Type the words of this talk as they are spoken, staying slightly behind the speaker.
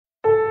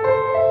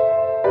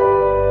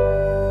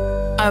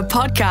A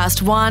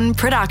Podcast One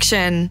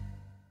production.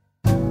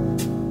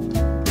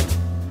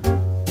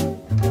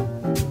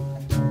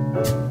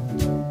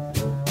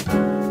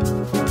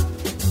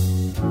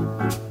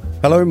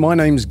 Hello, my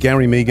name's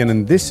Gary Mehigan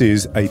and this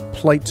is A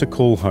Plate to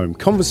Call Home.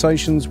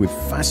 Conversations with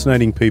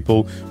fascinating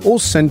people, all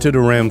centred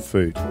around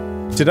food.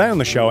 Today on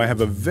the show I have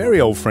a very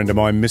old friend of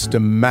mine,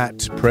 Mr.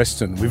 Matt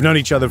Preston. We've known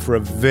each other for a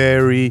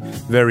very,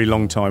 very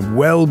long time,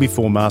 well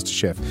before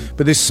Masterchef.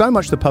 But there's so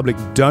much the public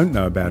don't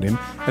know about him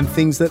and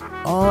things that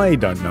I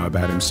don't know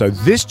about him. So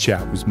this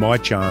chat was my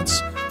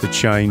chance to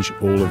change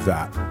all of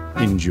that.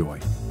 Enjoy.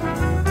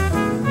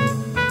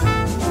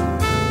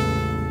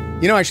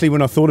 You know, actually,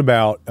 when I thought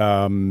about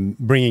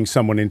bringing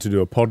someone in to do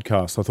a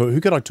podcast, I thought,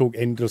 who could I talk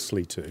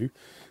endlessly to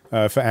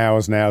for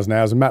hours and hours and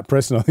hours? And Matt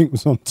Preston, I think,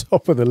 was on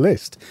top of the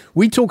list.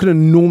 We talk an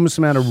enormous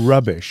amount of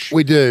rubbish.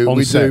 We do.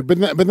 But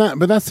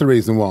that's the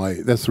reason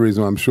why. That's the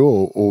reason why I'm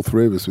sure all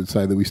three of us would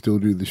say that we still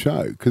do the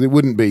show, because it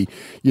wouldn't be.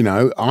 You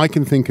know, I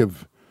can think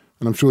of,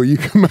 and I'm sure you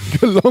can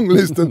make a long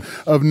list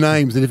of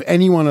names that if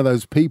any one of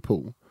those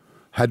people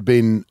had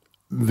been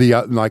the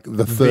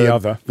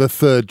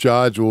third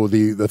judge or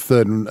the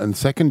third and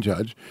second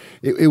judge,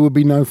 it would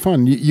be no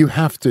fun. You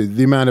have to,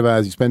 the amount of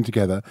hours you spend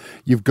together,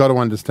 you've got to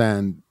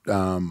understand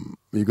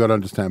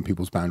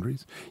people's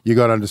boundaries. You've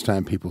got to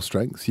understand people's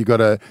strengths. You got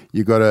to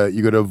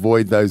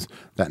avoid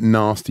that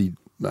nasty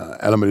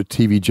element of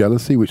TV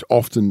jealousy, which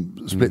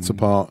often splits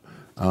apart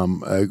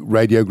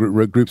radio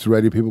groups of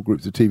radio people,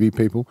 groups of TV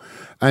people,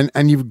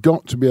 and you've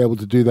got to be able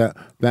to do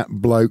that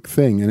bloke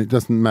thing. And it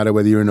doesn't matter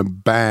whether you're in a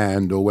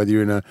band or whether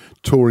you're in a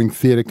touring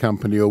theatre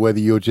company or whether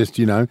you're just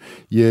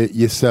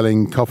you're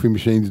selling coffee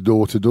machines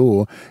door to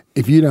door.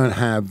 If you don't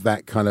have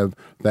that kind of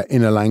that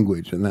inner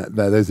language and that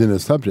those inner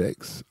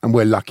subjects, and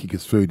we're lucky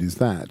because food is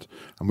that,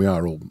 and we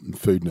are all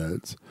food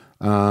nerds.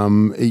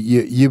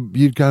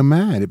 You'd go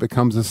mad. It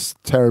becomes a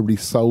terribly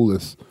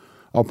soulless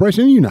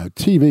operation. You know,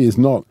 TV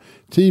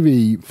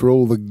for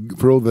all the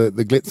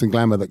glitz and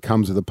glamour that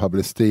comes with the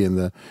publicity and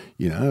the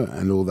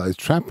and all those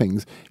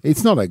trappings.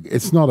 It's not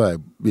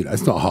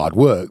hard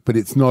work, but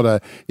it's not an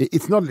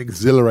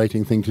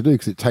exhilarating thing to do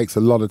because it takes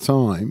a lot of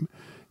time.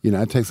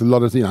 It takes a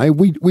lot of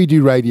we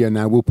do radio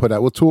now. We'll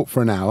talk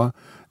for an hour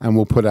and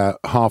we'll put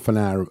out half an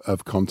hour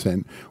of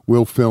content.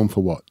 We'll film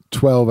for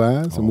 12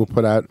 hours and we'll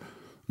put out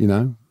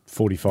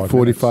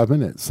 45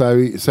 minutes. So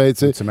it's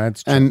some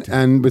ads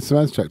and with some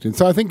ads chucked in.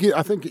 So I think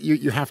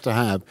you have to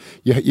have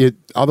you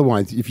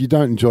otherwise if you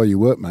don't enjoy your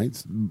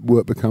workmates,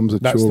 work becomes a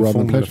chore rather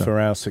than pleasure. That's the formula for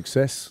our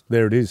success.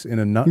 There it is in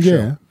a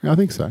nutshell. Yeah, I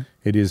think so.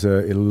 It is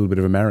a little bit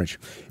of a marriage.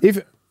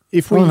 If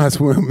that's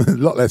a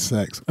lot less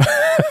sex,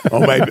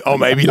 or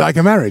maybe like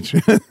a marriage.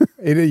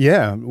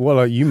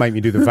 Well, you make me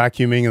do the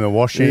vacuuming and the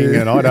washing,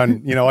 and I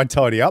don't. I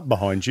tidy up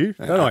behind you,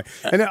 don't I?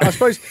 And I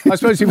suppose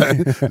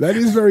that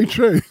is very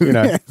true.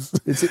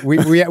 Yes.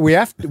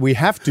 We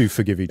have to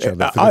forgive each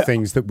other for the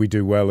things that we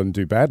do well and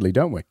do badly,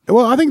 don't we?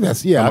 Well, I think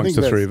that's amongst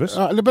the three of us.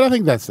 But I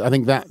think that's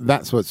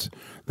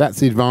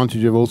the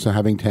advantage of also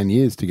having 10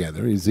 years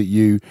together is that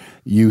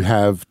you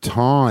have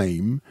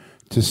time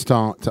to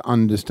start to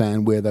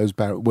understand where those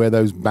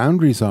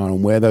boundaries are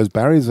and where those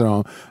barriers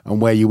are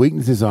and where your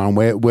weaknesses are and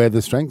where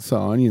the strengths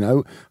are. And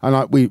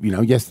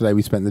yesterday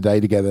we spent the day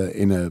together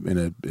in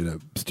a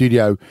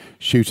studio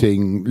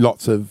shooting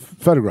lots of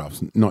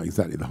photographs. Not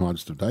exactly the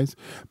hardest of days,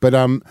 but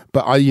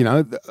I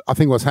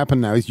think what's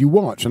happened now is you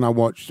watch, and I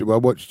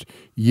watched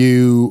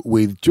you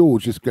with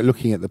George just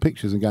looking at the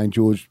pictures and going,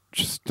 George,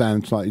 just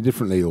stand slightly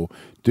differently or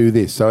do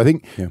this. So I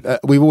think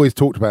we've always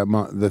talked about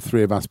the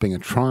three of us being a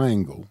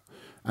triangle.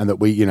 And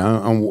that we,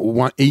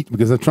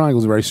 because the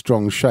triangle's a very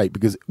strong shape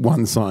because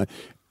one side,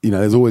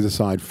 there's always a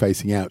side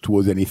facing out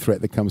towards any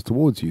threat that comes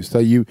towards you. So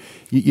you're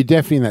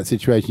definitely in that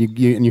situation,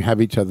 and you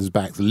have each other's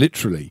backs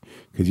literally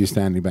because you're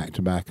standing back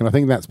to back. And I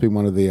think that's been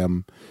one of the,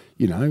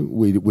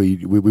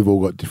 we've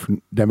all got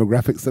different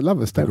demographics that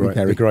love us.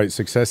 The great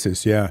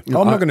successes, yeah. I'm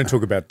not going to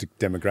talk about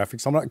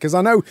demographics. I'm not, because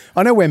I know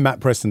where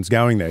Matt Preston's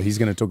going there. He's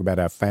going to talk about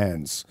our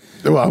fans.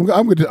 Well,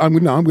 I'm going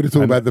to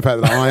talk about the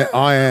fact that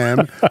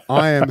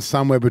I am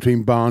somewhere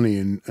between Barney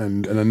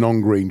and a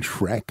non-green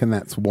Shrek, and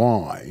that's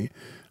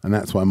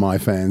why my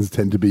fans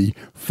tend to be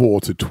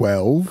 4 to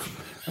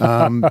 12.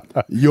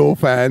 Your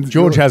fans,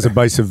 George has a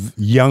base of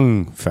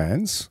young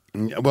fans.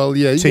 Well,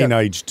 yeah,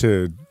 teenage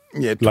to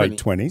late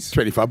 20s,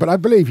 25. But I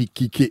believe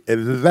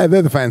they're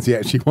the fans he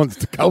actually wants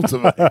to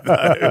cultivate.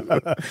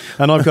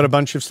 And I've got a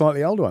bunch of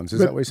slightly older ones. Is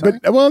that what you're saying?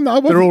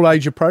 No, they're all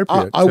age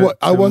appropriate. I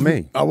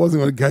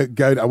wasn't going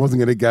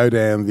to go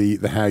down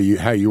the how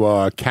you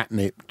are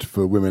catnipped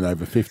for women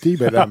over 50.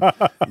 But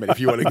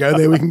if you want to go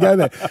there, we can go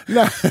there.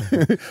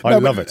 I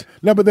love it.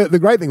 No, but the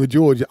great thing with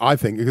George, I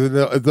think,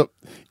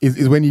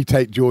 is when you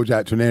take George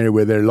out to an area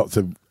where there are lots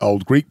of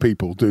old Greek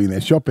people doing their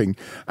shopping,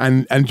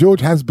 and George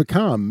has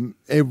become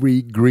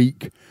every Greek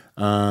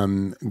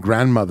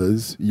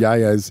grandmother's,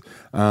 Yaya's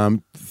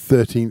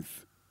 13th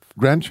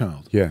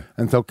grandchild. Yeah.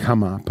 And they'll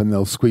come up and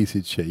they'll squeeze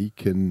his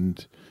cheek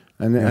and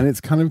And it's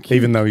kind of cute.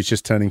 Even though he's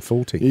just turning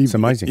 40. It's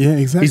amazing. Yeah,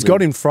 exactly.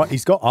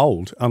 He's got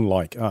old,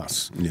 unlike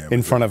us,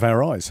 in front of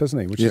our eyes,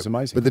 hasn't he? Which is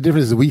amazing. But the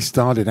difference is we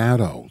started out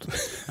old.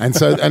 And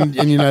so and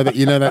you know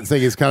that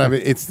thing is kind of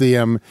it's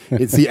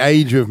the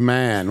age of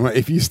man.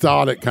 If you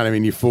start at kind of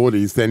in your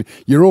 40s, then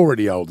you're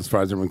already old as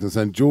far as everyone's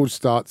concerned. George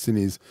starts in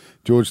his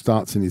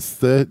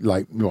third,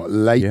 late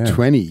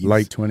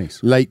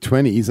 20s. Late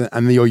 20s,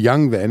 and you're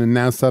young then, and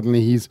now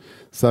suddenly he's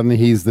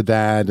the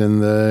dad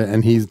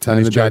and he's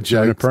telling the dad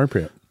jokes.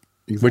 Inappropriate.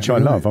 Exactly. Which I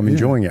love. I'm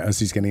enjoying it as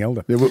he's getting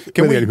older. Yeah,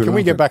 can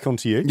we get back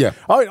onto you? Yeah.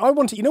 I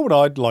want to, you know what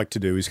I'd like to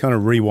do is kind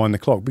of rewind the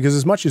clock, because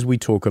as much as we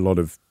talk a lot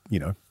and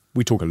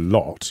we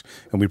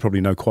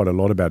probably know quite a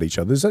lot about each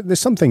other, there's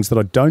some things that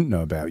I don't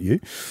know about you.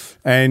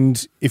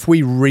 And if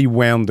we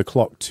rewound the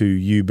clock to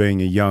you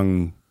being a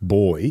young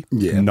boy,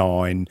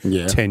 9,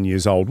 10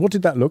 years old, what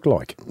did that look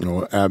like?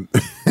 Well,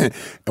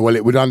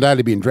 it would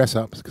undoubtedly be in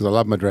dress-ups, because I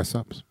love my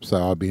dress-ups.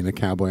 So I'd be in a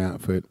cowboy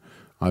outfit.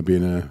 I'd be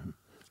in a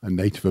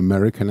Native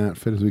American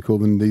outfit, as we call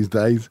them these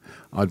days.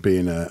 I'd be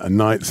in a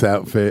knight's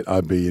outfit.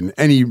 I'd be in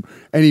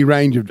any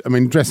range of. I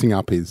mean, dressing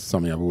up is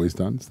something I've always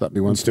done. So that'd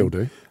be one. Still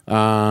do.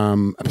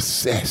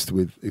 Obsessed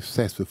with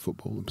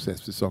football.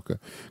 Obsessed with soccer.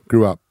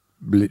 Grew up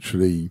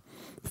literally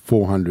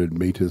 400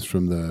 meters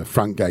from the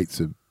front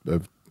gates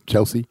of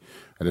Chelsea,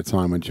 at a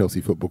time when Chelsea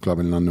Football Club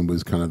in London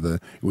was kind of the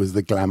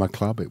glamour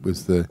club. It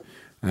was the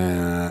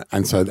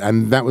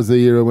and that was the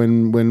era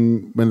when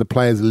the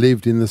players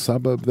lived in the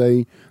suburb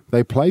they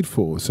played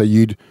for. So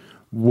you'd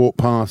walk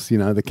past,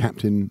 the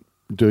captain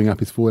doing up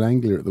his Ford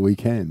Anglia at the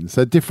weekend.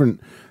 So different,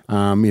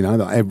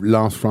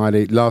 last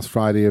Friday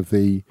of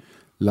the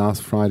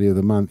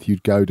month,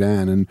 you'd go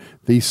down, and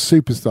these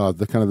superstars,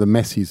 the kind of the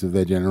Messis of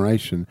their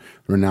generation,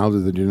 Ronaldo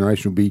of the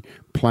generation, would be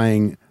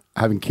playing,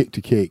 having kick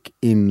to kick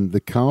in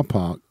the car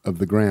park of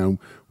the ground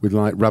with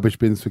like rubbish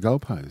bins for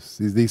goalposts.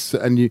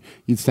 And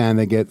you'd stand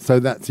there, so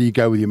you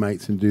go with your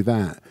mates and do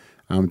that.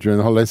 During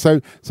the holidays,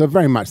 so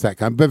very much that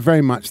kind, but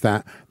very much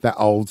that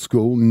old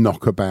school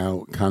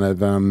knockabout kind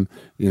of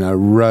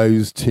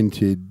rose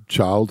tinted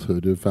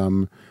childhood of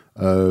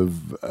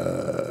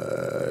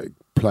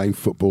playing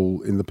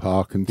football in the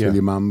park until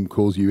your mum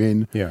calls you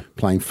in.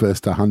 Playing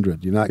first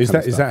 100. Is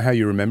that how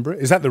you remember it?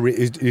 Is that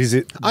is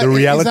it the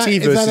reality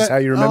versus how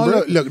you remember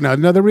it? Look, no.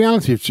 The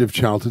reality of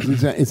childhood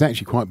is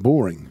actually quite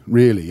boring,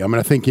 really. I mean,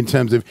 I think in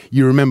terms of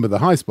you remember the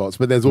high spots,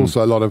 but there's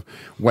also a lot of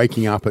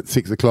waking up at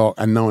 6 o'clock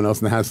and no one else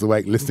in the house is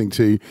awake, listening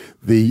to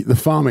the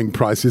farming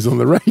prices on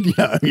the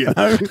radio.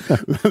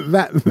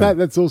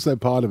 That's also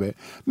part of it.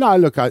 No,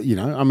 look, I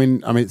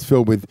mean, it's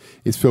filled with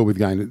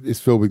going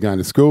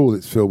to school.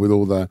 It's filled with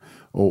all the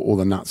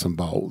nuts and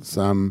bolts.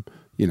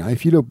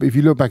 If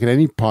you look back at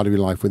any part of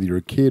your life, whether you're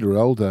a kid or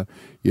older,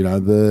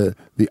 the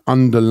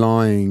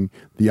underlying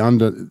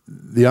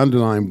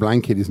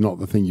blanket is not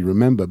the thing you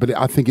remember. But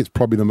I think it's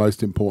probably the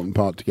most important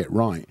part to get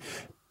right.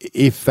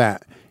 If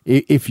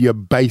your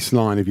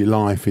baseline of your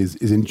life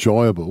is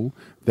enjoyable,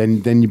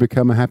 then you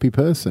become a happy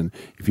person.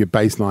 If your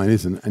baseline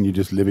isn't, and you're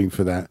just living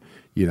for that,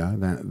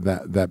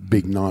 that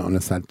big night on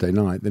a Saturday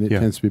night, then it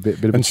tends to be a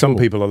bit of a And some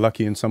chore. people are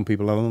lucky and some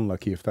people are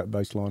unlucky if that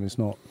baseline is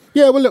not.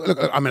 Yeah, well, look.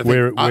 I mean,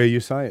 where you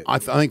say it. I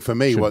think for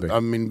me,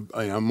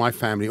 my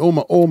family,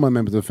 all my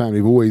members of the family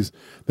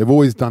they've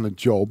always done a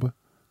job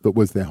that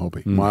was their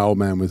hobby. My old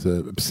man was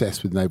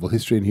obsessed with naval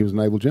history, and he was a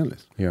naval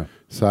journalist. Yeah.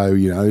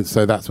 So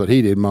so that's what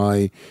he did.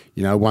 My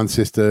one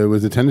sister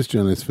was a tennis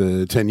journalist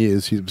for 10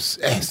 years. She's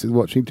obsessed with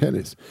watching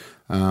tennis.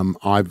 I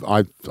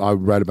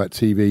wrote about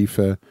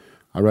TV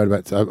I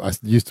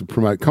used to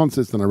promote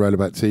concerts, then I wrote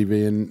about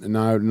TV, and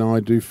now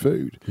I do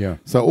food. Yeah.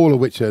 So all of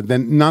which are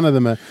then none of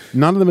them are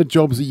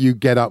jobs that you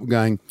get up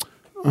going,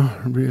 oh,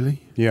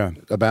 really? Yeah.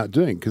 About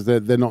doing, because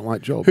they're not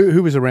like jobs.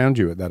 Who was around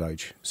you at that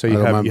age? So you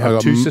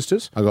have two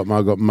sisters? I had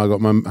my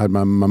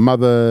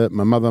mother,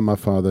 my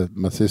father,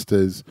 my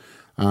sisters.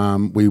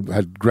 We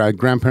had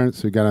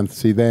grandparents who go down to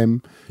see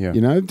them.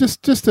 Yeah.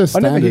 Just a standard. I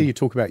never hear you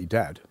talk about your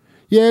dad.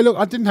 Yeah, look,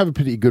 I didn't have a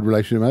pretty good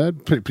relationship with my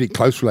dad, pretty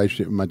close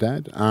relationship with my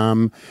dad,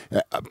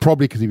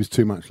 probably because he was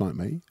too much like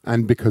me,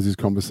 and because his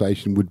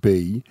conversation would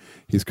be,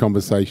 you'd come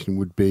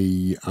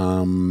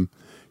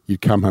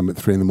home at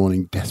 3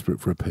 a.m, desperate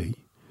for a pee,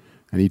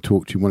 and he'd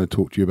want to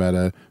talk to you about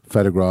a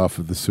photograph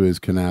of the Suez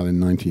Canal in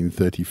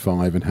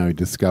 1935 and how he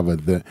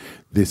discovered that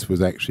this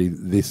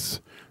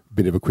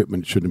bit of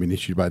equipment shouldn't have been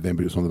issued by them,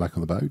 but it was on the back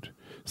of the boat.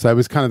 So it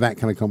was kind of that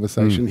kind of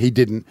conversation. He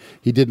didn't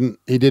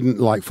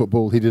like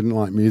football. He didn't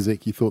like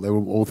music. He thought they were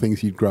all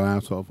things he'd grow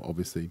out of.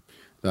 Obviously,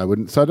 I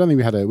wouldn't. So I don't think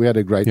we had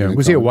a great. Yeah.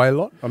 Was he away a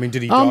lot? I mean,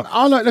 did he?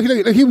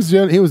 Look, he was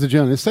a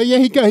journalist. So yeah,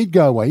 he'd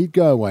go away. He'd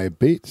go away a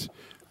bit.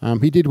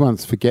 He did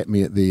once forget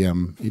me at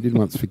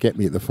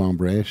the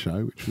Farnborough Air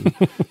Show, which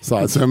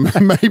was so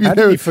maybe. How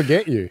did he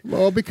forget you?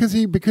 Well, because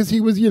he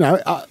was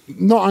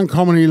not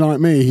uncommonly like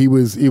me. He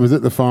was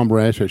at the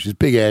Farnborough Air Show, which is a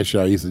big air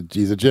show. He's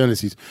a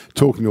journalist. He's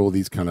talking to all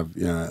these kind of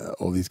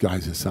all these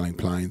guys who are selling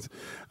planes,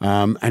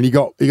 and he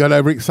got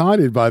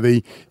overexcited by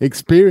the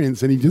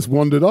experience, and he just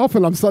wandered off.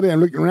 And I'm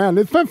looking around.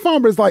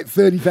 Farnborough's like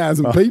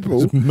 30,000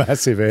 people, it's a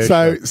massive air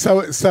show.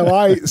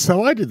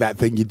 So I did that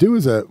thing you do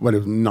as a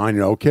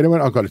 9-year-old kid. I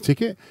went, I got a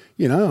ticket.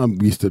 I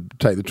used to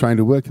take the train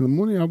to work in the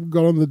morning. I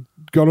got on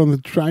the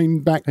train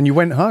back. And you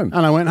went home?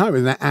 And I went home.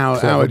 It was an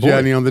hour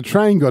journey on the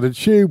train, got a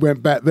tube,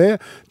 went back there,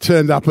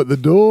 turned up at the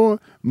door.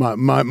 My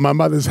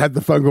mother's had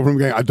the phone call from him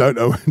going, I don't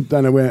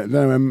know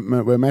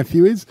where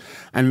Matthew is.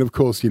 And of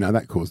course,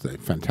 that caused a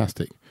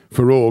fantastic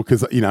furore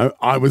because,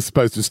 I was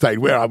supposed to stay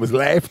where I was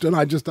left and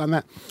I'd just done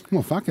that.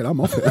 Well, fuck it, I'm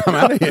off it. I'm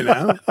out of here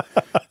now.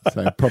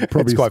 So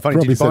probably it's quite funny.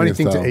 Did you buy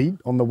anything to eat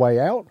on the way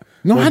out?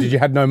 No, did you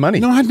had no money?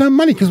 No, I had no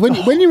money because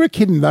when you were a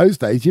kid in those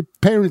days, your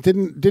parents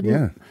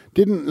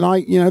didn't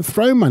like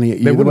throw money at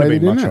you. There wouldn't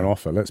have been much now. on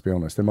offer. Let's be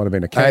honest. There might have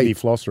been a candy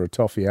floss or a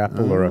toffee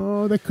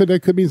apple there could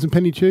have been some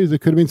penny chews. There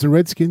could have been some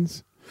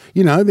Redskins.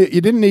 You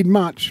didn't need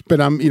much, but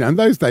in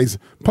those days,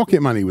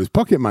 pocket money was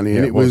pocket money,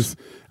 and it was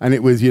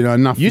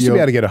enough. You used to be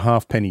able to get a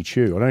half penny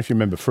chew. I don't know if you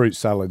remember fruit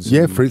salads.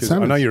 Yeah, fruit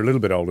salads. I know you're a little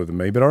bit older than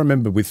me, but I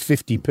remember with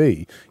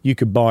 50p, you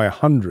could buy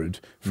 100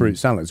 fruit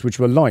salads, which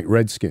were like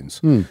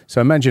Redskins. So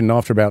imagine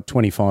after about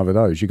 25 of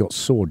those, you got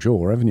sore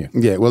jaw, haven't you?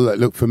 Yeah. Well,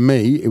 look, for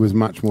me, it was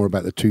much more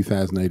about the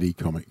 2000 AD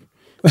comic.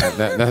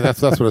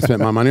 That's what I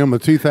spent my money on, the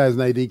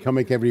 2000 AD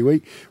comic every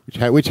week,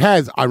 which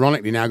has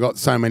ironically now got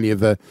so many of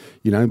the,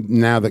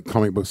 now that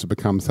comic books have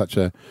become such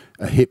a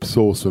hip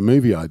source for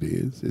movie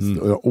ideas,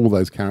 all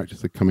those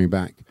characters are coming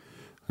back,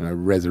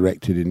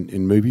 resurrected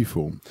in movie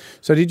form.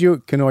 So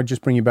can I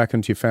just bring you back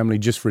into your family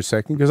just for a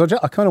second? Because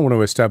I kind of want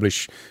to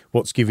establish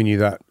what's given you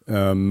that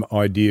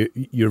idea.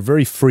 You're a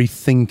very free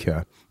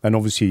thinker. And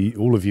obviously,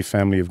 all of your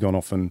family have gone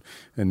off and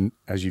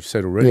as you've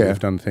said already, have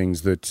done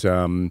things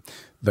that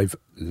they've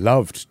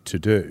loved to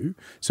do.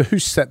 So who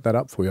set that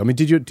up for you? I mean,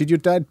 did your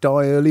dad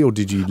die early, or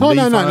did you? Oh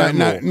no.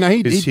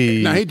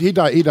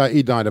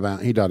 He died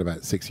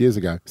about 6 years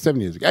ago,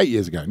 7 years ago, 8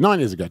 years ago, 9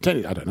 years ago,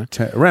 10. I don't know.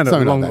 Around a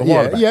long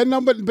while back. Yeah.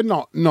 No, but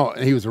not.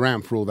 He was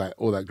around for all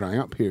that growing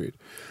up period.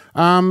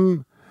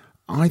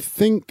 I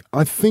think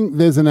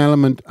there's an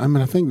element.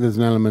 I think there's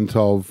an element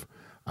of.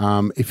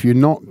 If you're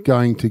not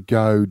going to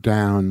go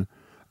down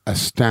a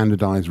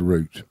standardized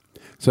route.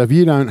 So if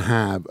you don't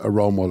have a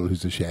role model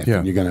who's a chef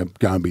and you're going to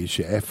go and be a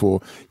chef,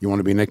 or you want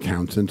to be an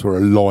accountant or a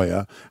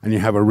lawyer and you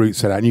have a route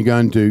set out and you go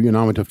and do,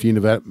 I went off to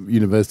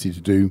university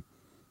to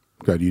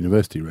go to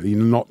university really,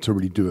 not to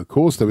really do a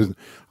course.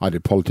 I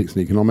did politics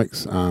and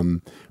economics,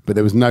 but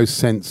there was no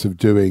sense of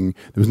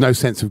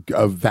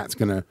of that's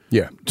going to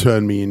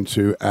turn me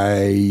into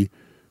a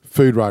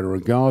food writer or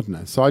a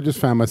gardener. So I just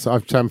found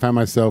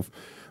myself.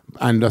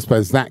 And I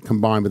suppose that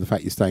combined with the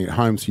fact you're staying at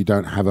home, so you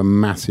don't have a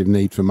massive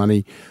need for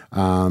money.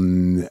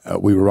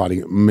 We were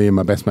me and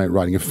my best mate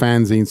writing a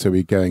fanzine, so we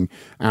were going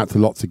out to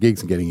lots of gigs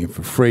and getting in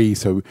for free.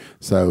 So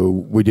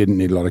we didn't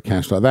need a lot of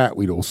cash like that.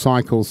 We'd all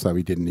cycle, so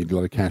we didn't need a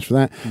lot of cash for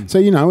that. So,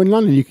 in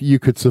London, you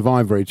could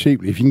survive very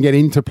cheaply. If you can get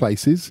into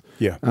places,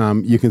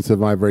 you can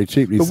survive very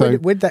cheaply.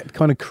 But where'd that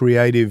kind of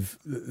creative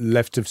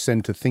left of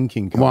centre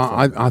thinking come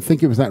from? I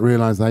think it was that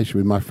realisation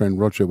with my friend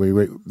Roger. We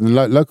were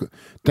local,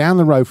 down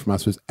the road from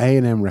us was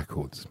A&M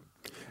Records,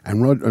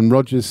 and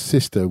Roger's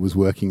sister was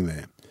working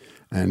there,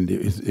 and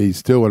he's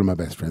still one of my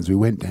best friends. We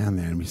went down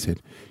there and we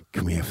said,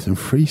 "Can we have some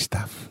free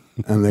stuff?"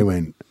 And they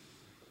went,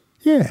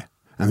 "Yeah."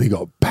 And they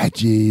got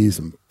badges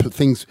and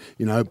things,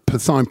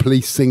 signed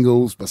police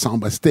singles, but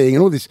signed by Sting,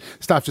 and all this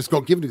stuff just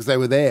got given because they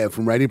were there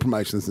from radio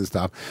promotions and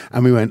stuff.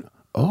 And we went,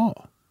 "Oh."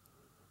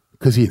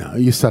 Because,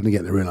 you suddenly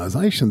get the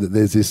realisation that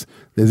there's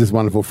this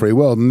wonderful free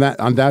world. And that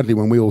undoubtedly,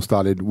 when we all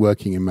started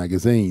working in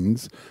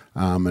magazines,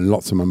 and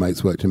lots of my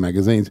mates worked in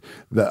magazines,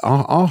 that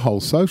our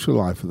whole social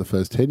life for the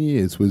first 10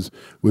 years was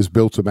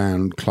built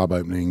around club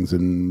openings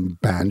and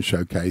band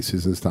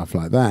showcases and stuff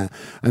like that.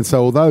 And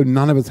so although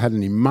none of us had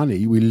any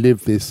money, we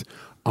lived this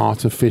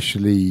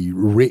artificially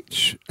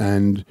rich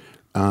and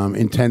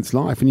intense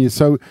life. And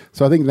so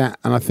I think that,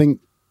 and I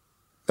think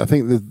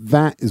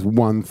that is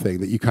one thing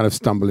that you kind of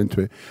stumble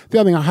into it. The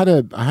other thing, I had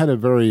a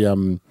very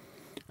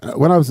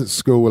when I was at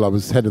school, I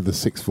was head of the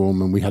sixth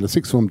form, and we had a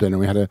sixth form dinner.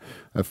 We had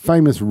a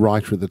famous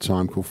writer at the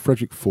time called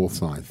Frederick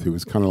Forsyth, who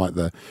was kind of like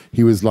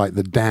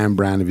the Dan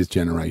Brown of his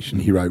generation.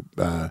 He wrote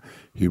the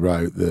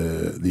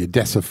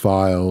Odessa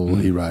File.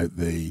 He wrote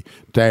the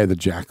Day of the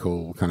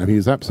Jackal. Kind of, he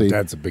was absolutely.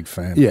 Dad's a big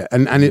fan. Yeah,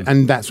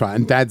 and that's right.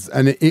 And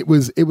it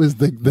was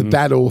the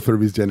dad author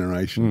of his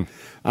generation.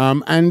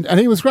 And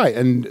he was great.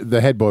 And the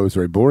head boy was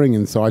very boring,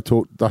 and so I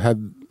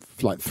had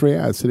like 3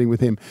 hours sitting with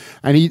him,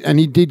 and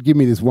he did give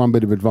me this one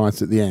bit of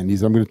advice at the end.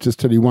 I'm going to just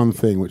tell you one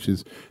thing, which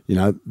is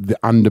that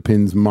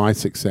underpins my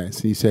success.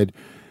 And he said,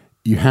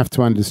 you have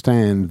to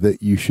understand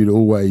that you should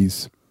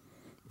always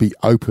be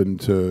open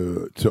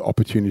to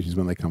opportunities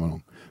when they come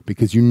along,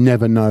 because you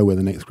never know where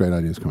the next great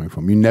idea is coming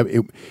from.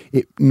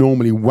 It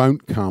normally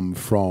won't come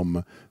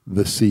from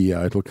the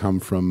CEO. It'll come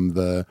from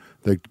the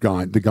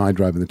guy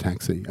driving the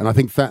taxi. And I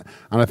think that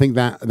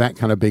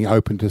kind of being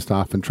open to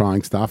stuff and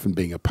trying stuff and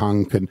being a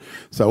punk, and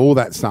so all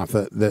that stuff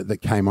that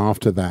came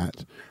after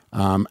that,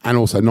 and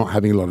also not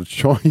having a lot of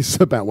choice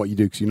about what you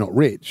do because you're not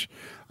rich.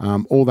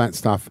 All that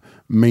stuff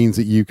means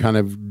that you kind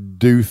of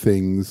do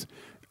things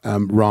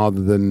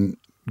rather than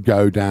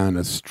go down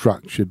a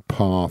structured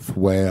path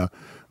where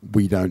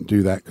we don't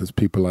do that because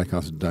people like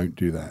us don't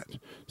do that.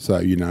 So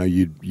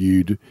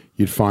you'd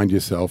find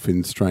yourself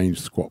in strange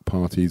squat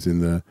parties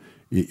in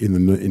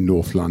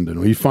North London,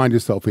 or you find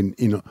yourself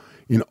in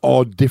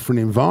odd different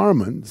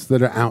environments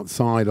that are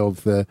outside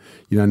of the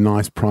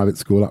nice private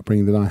school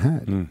upbringing that I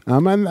had.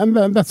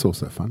 And that's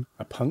also fun.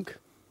 A punk?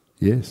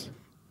 Yes.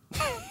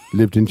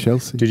 Lived in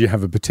Chelsea. Did you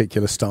have a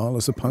particular style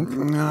as a punk?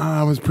 No,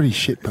 I was pretty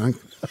shit punk.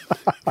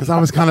 Because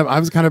I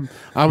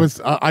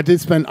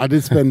did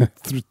spend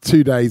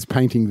 2 days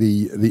painting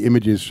the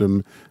images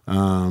from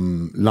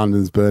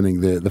London's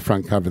Burning, the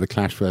front cover of the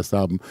Clash first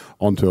album,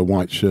 onto a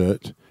white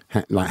shirt,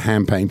 like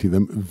hand painting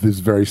them. It was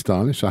very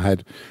stylish. I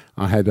had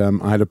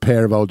a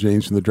pair of old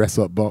jeans from the dress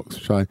up box,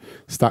 which I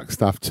stuck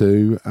stuff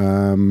to.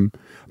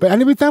 But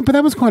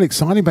that was quite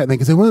exciting back then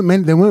because there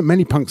weren't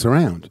many punks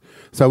around.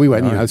 So we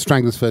went,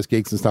 Stranglers' first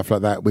gigs and stuff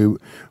like that. Me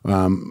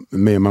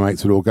and my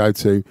mates would all go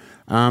to,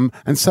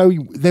 and so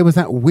there was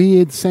that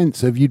weird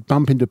sense of you'd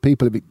bump into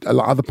people, a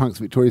lot of other punks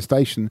at Victoria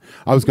Station.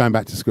 I was going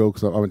back to school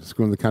because I went to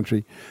school in the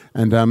country,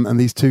 and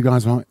these two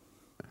guys were like,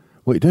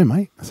 "What are you doing,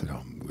 mate?" I said,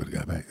 "Oh, we've got to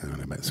go back. I'm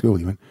going to go back to school."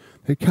 He went,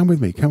 "Hey, come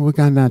with me. Come. We're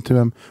going down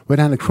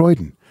to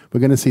Croydon. We're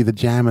going to see the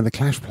Jam and the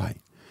Clash play."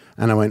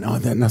 And I went, "Oh,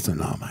 that's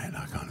no, mate.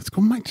 I can't. It's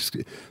cool, mate."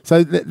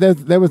 So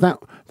there was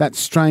that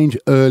strange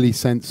early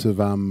sense of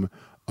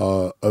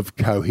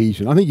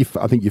cohesion. I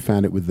think you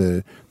found it with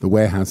the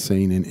warehouse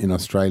scene in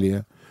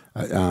Australia.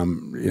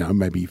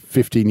 Maybe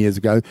 15 years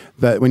ago.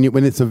 That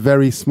when it's a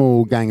very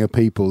small gang of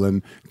people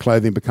and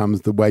clothing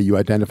becomes the way you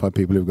identify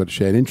people who've got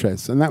shared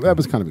interests, and that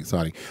was kind of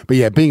exciting. But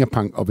yeah, being a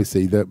punk,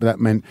 obviously, that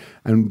meant,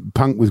 and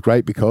punk was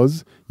great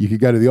because you could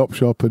go to the op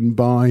shop and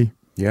buy.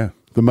 Yeah.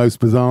 The most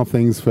bizarre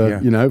things for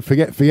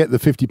forget the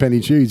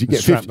 50p shoes. You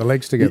get strap the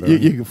legs together. You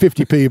get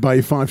 50p, you buy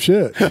your 5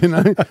 shirts.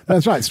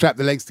 That's right. Strap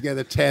the legs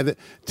together, tear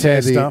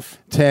stuff.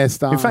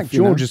 In fact,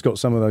 George has got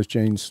some of those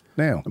jeans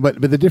now.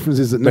 But the difference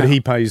is that he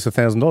pays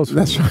 $1,000 for.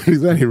 That's right.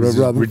 Exactly.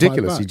 Rather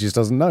ridiculous. He just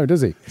doesn't know, does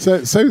he?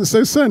 So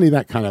certainly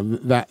that kind of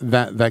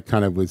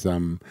was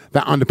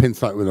that underpins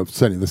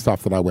certainly the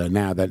stuff that I wear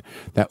now.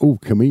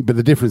 Can we? But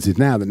the difference is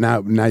now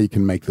you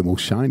can make them all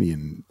shiny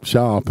and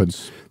sharp and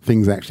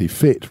things actually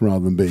fit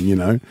rather than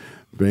being I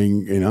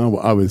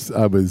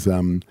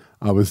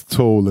was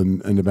tall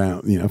and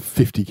about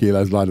 50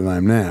 kilos lighter than I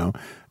am now,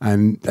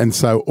 and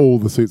so all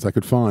the suits I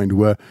could find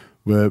were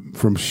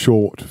from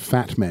short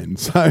fat men,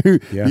 so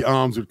the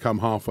arms would come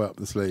halfway up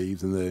the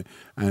sleeves and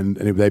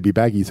they'd be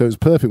baggy. So it was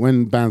perfect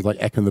when bands like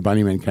Eck and the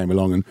Bunnymen came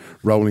along and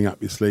rolling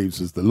up your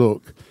sleeves as the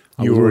look.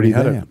 You already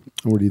had it.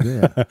 Already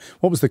there.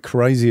 What was the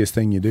craziest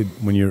thing you did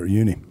when you were at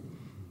uni?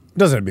 It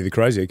doesn't have to be the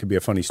crazy. It could be a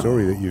funny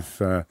story that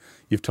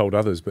you've told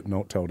others but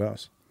not told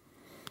us.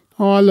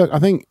 Oh, look, I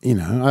think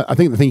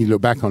the thing you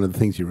look back on are the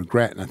things you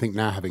regret, and I think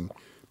now having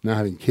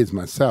kids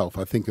myself,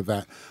 I think of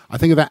that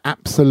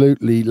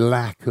absolutely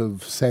lack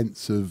of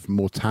sense of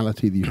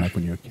mortality that you have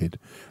when you're a kid,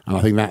 and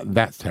I think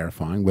that's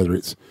terrifying. Whether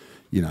it's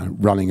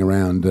running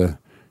around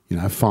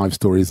 5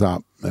 stories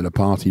up at a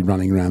party,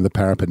 running around the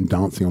parapet and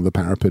dancing on the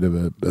parapet of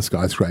a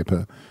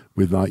skyscraper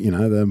with the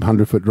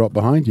 100-foot drop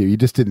behind you. You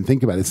just didn't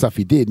think about it. Stuff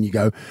you did, and you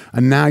go,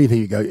 and now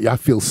you go, I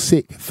feel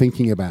sick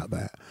thinking about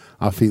that.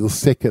 I feel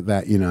sick at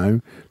that,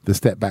 the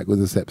step backwards,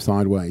 the step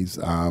sideways.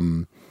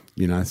 Some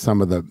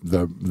of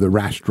the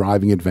rash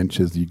driving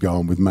adventures you go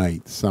on with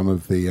mates, some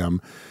of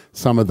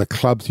the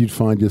clubs you'd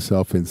find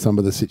yourself in, some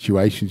of the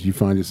situations you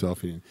find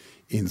yourself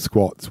in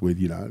squats with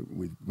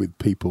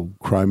people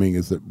chroming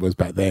as it was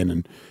back then,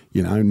 and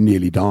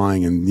nearly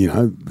dying, and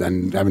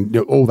and having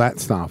all that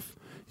stuff.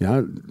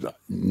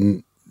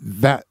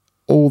 That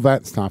all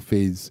that stuff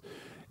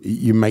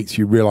makes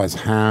you realize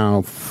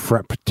how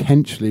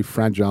potentially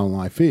fragile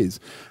life is,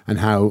 and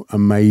how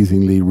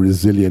amazingly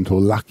resilient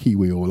or lucky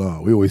we all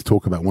are. We always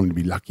talk about wanting to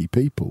be lucky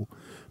people,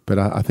 but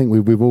I think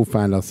we've all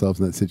found ourselves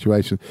in that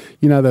situation.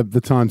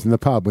 The times in the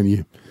pub when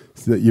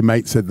your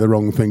mate said the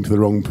wrong thing to the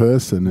wrong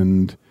person,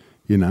 and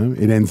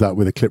it ends up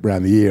with a clip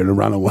around the ear and a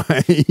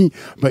runaway.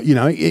 But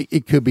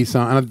it could be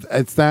something.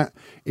 It's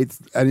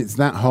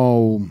that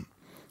whole.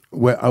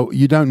 Where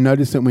you don't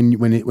notice it when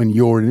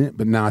you're in it,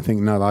 but now I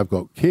think now that I've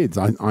got kids,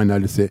 I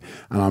notice it,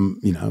 and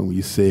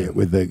you see it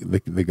with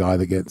the guy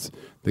that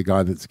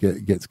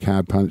gets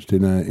cab punched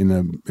in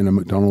a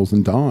McDonald's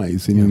and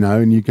dies, and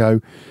and you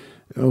go,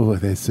 oh, I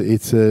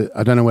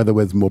don't know whether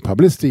there's more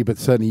publicity, but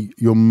certainly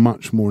you're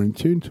much more in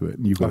tune to it.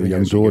 And you've got a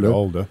young daughter. You get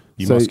older,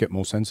 you must get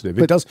more sensitive.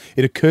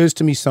 It occurs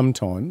to me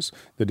sometimes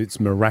that it's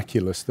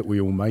miraculous that we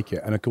all make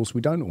it, and of course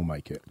we don't all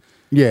make it.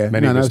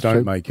 Many of us that's don't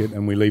true. make it,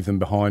 and we leave them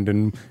behind,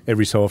 and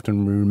every so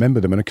often we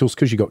remember them. And of course,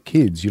 because you've got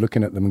kids, you're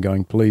looking at them and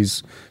going,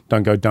 please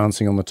don't go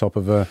dancing on the top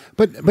of a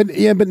But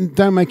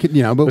don't make it,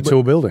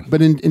 tall building.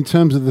 But in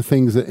terms of the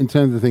things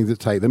that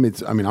take them,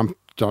 I'm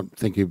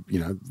thinking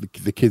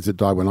of, the kids that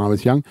died when I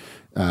was young,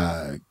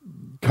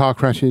 car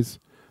crashes,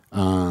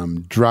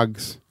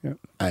 drugs,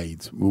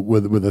 AIDS were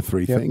the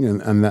three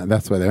things, and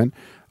that's where they went.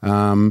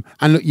 And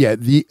look,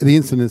 the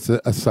incidents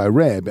are so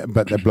rare,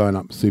 but they're blown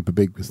up super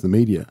big because of the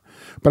media.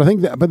 But I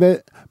think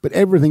but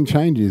everything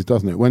changes,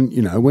 doesn't it? When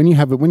you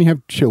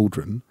have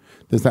children,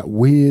 there's that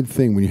weird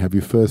thing when you have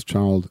your first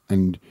child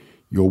and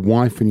your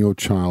wife and your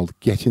child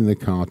get in the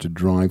car to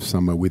drive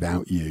somewhere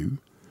without you,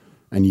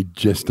 and you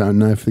just don't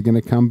know if they're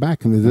going to come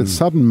back. And there's a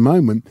sudden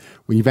moment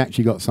when you've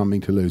actually got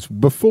something to lose.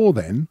 Before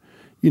then,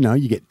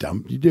 you get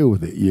dumped, you deal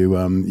with it. You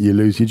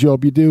lose your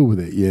job, you deal with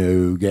it.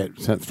 You get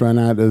thrown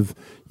out of,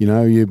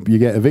 you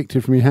get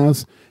evicted from your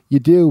house, you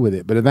deal with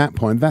it. But at that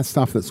point, that's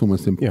stuff that's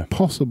almost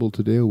impossible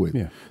to deal with.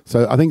 Yeah.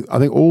 So I think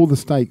all the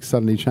stakes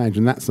suddenly change,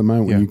 and that's the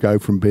moment when you go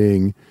from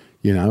being,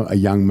 a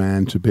young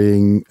man to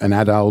being an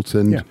adult,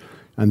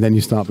 and then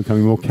you start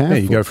becoming more careful.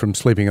 Yeah, you go from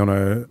sleeping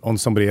on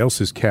somebody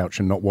else's couch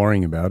and not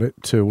worrying about it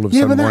to all of a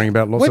sudden worrying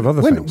about lots of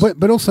other things.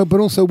 But also,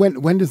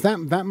 when does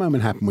that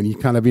moment happen? When you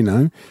kind of,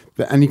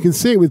 and you can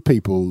see it with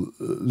people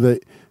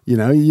that,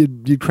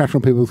 you crash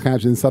on people's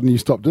couches and suddenly you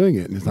stop doing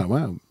it. And it's like,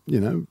 wow,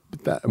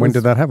 when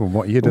did that happen?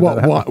 What year did that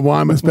happen?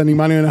 Why am I spending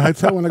money on a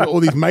hotel when I got all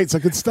these mates I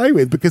could stay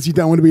with? Because you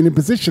don't want to be in a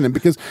position. And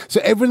because, so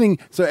everything,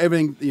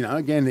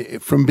 again,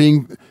 from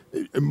being,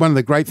 one of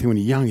the great things when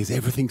you're young is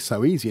everything's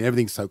so easy and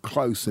everything's so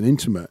close and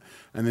intimate.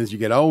 And as you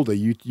get older,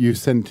 you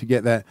tend to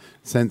get that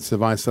sense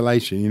of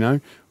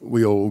isolation.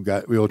 We all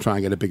try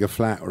and get a bigger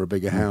flat or a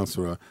bigger house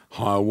or a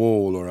higher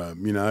wall or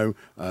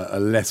a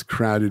less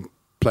crowded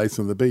place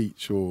on the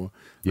beach, and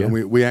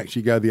we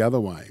actually go the other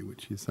way,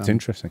 which is it's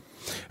interesting.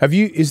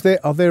 We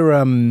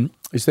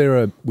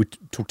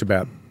talked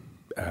about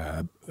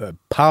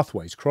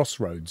pathways,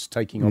 crossroads,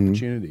 taking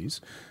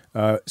opportunities.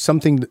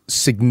 Something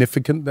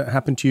significant that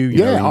happened to you,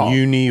 in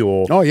uni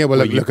or well,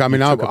 look. I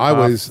mean, I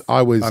was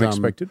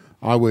unexpected.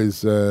 I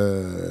was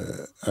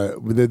there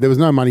was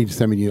no money to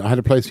send me. I had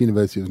a place at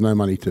university. There was no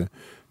money to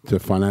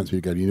finance me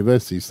to go to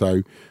university.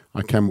 So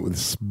I came up with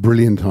this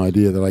brilliant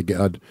idea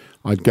that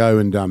I'd go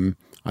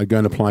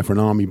and apply for an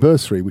army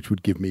bursary, which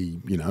would give me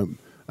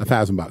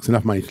 $1,000,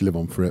 enough money to live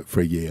on for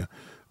a year.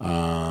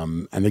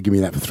 And they'd give me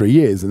that for 3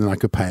 years, and then I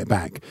could pay it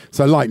back.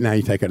 So, like now,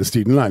 you take out a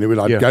student loan.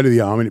 I'd go to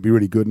the army, and it'd be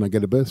really good, and I'd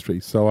get a bursary.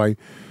 So I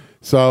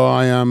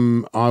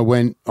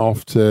went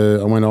off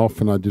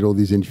and I did all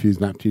these interviews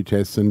and aptitude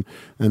tests, and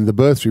the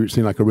bursary, which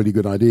seemed like a really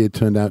good idea,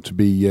 turned out to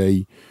be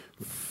a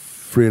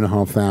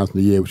 $3,500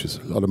 a year, which is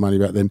a lot of money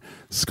back then,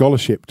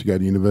 scholarship to go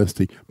to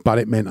university. But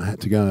it meant I had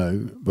to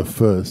go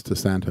first to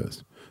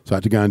Sandhurst. So I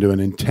had to go and do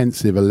an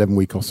intensive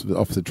 11-week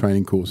officer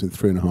training course in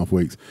 3.5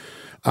 weeks.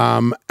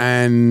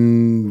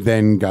 And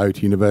then go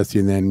to university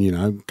and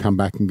then, come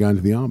back and go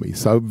into the army.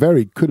 So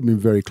could have been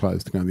very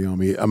close to going to the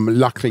army.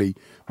 Luckily,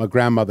 my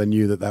grandmother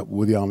knew that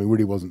the army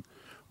really wasn't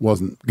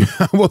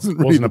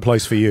a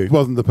place for you.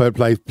 Wasn't the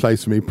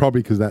place for me,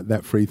 probably because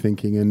that free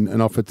thinking and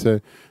offered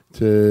to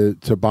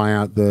buy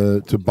out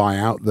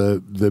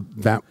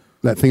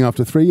that thing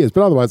after 3 years.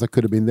 But otherwise, I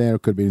could have been there. I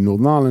could have been in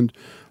Northern Ireland.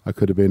 I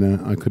could have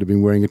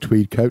been wearing a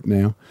tweed coat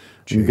now.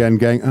 And again,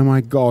 going, oh my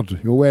God,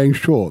 you're wearing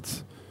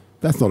shorts.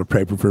 That's not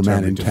appropriate for a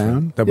man in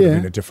town. That would have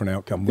been a different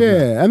outcome, wouldn't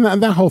it? And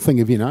that whole thing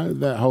of,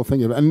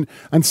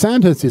 and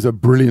Sandhurst is a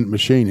brilliant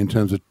machine in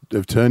terms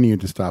of turning you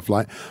into stuff.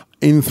 Like,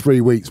 in 3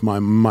 weeks, my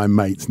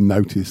mates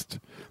noticed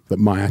that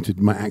my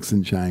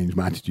accent changed,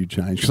 my attitude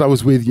changed. Because I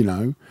was with,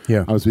 I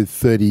was with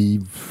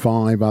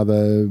 35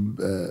 other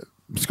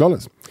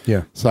scholars.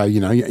 Yeah. So,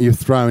 you're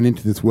thrown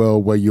into this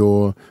world where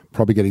you're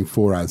probably getting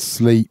 4 hours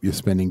sleep. You're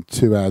spending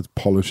 2 hours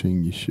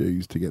polishing your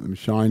shoes to get them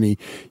shiny.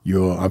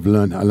 I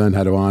learned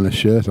how to iron a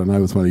shirt. I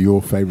know it's one of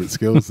your favourite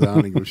skills,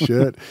 ironing a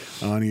shirt,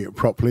 ironing it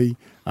properly.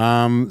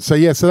 So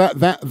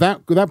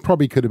that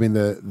probably could have been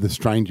the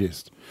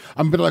strangest.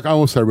 But like I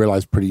also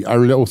realised pretty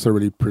early on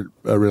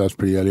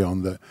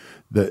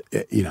that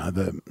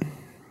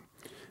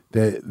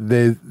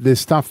there's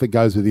stuff that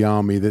goes with the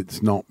army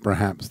that's not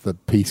perhaps the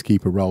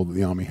peacekeeper role that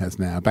the army has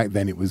now. Back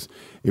then, it was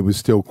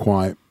still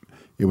quite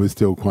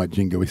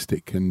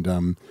jingoistic, and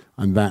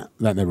that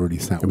never really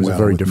sat well. It was a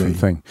very different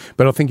thing,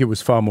 but I think it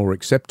was far more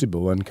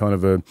acceptable and kind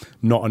of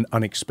not an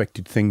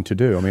unexpected thing to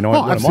do. I mean,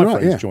 one of my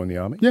friends joined the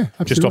army,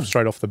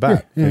 straight off the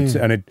bat,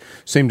 and it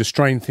seemed a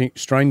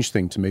strange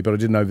thing to me, but I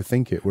didn't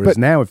overthink it. Whereas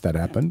now, if that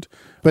happened,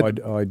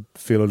 I'd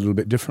feel a little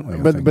bit differently.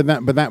 But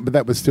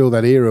that was still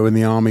that era in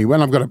the army.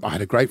 When I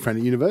had a great friend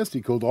at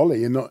university called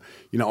Ollie, and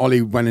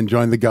Ollie went and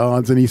joined the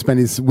guards, and he spent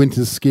his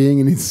winters skiing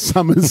and his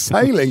summers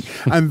sailing,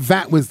 and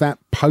that was that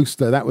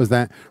poster, that was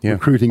that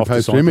recruiting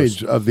poster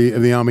image of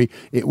the army.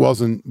 It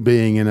wasn't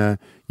being in a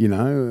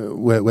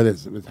whether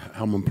it's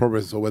Helm and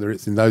Progress or whether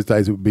it's in those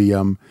days it would be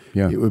going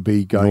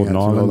Northern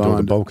Ireland or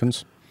the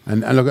Balkans.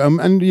 And look,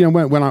 when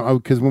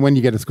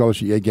you get a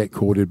scholarship, you get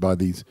courted by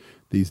these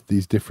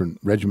these different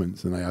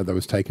regiments, and I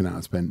was taken out.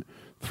 I spent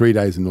 3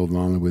 days in Northern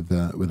Ireland with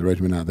the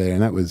regiment out there,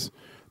 and that was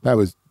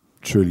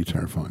truly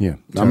terrifying. Yeah,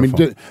 I mean,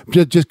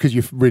 just because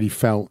you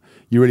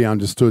really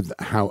understood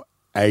how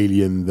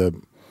alien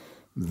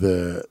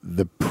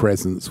the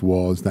presence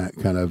was, that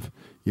kind of,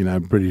 you know,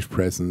 British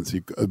presence.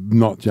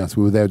 Not just,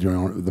 we were there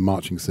during the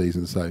marching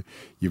season, so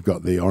you've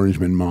got the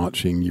Orangemen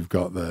marching, you've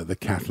got the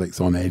Catholics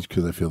on edge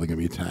because they feel they're going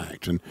to be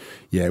attacked, and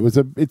yeah,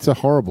 it's a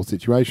horrible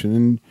situation.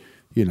 And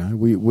you know,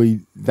 we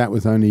that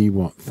was only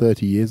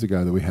 30 years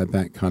ago that we had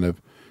that kind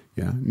of,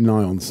 you know,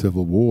 nigh on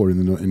civil war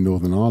in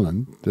Northern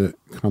Ireland. That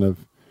kind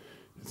of,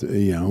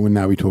 you know, and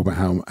now we talk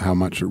about how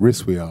much at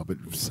risk we are, but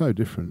it's so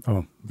different.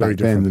 Oh, very back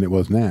different then than it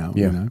was now.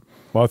 Yeah. You know?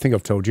 Well, I think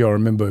I've told you. I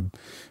remember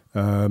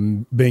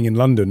being in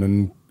London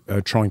and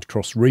trying to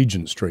cross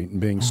Regent Street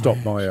and being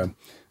stopped by a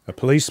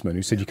policeman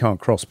who said you can't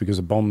cross because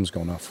a bomb's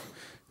gone off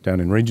down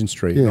in Regent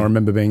Street. Yeah. And I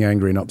remember being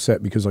angry and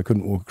upset because I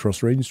couldn't walk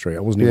across Regent Street. I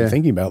wasn't even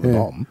thinking about the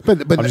bomb.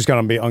 But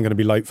I'm going to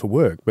be late for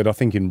work. But I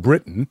think in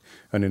Britain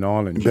and in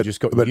Ireland, you just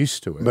got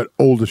used to it. But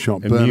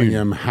Aldershot,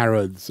 Birmingham,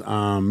 Harrods.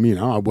 You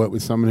know, I worked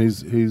with someone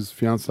whose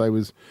fiance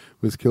was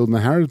killed in the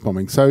Harrods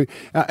bombing. So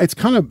it's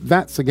kind of,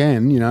 that's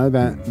again, you know,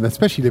 that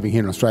especially living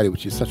here in Australia,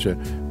 which is such a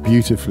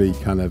beautifully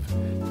kind of,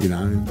 you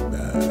know,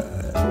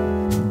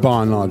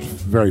 by and large,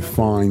 very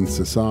fine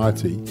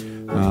society.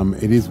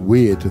 It is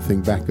weird to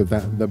think back of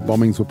that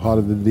bombings were part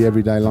of the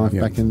everyday life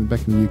back in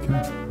the UK.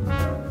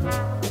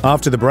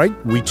 After the break,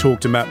 we talk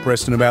to Matt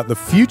Preston about the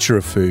future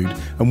of food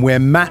and where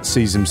Matt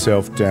sees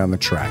himself down the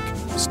track.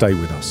 Stay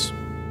with us.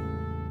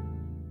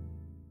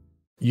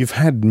 You've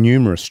had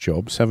numerous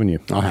jobs, haven't you?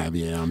 I have,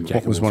 yeah.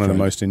 What was one of the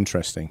most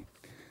interesting?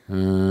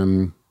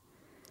 Or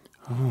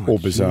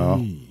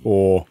bizarre?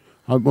 Or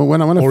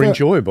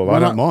enjoyable? I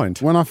don't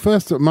mind.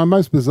 My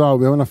most bizarre,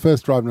 when I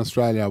first arrived in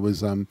Australia, was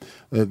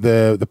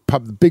the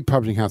big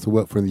publishing house I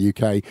worked for in the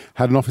UK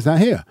had an office out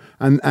here,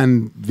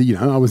 and you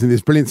know, I was in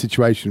this brilliant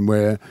situation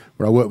where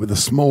I worked with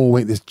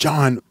this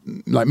giant,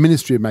 like,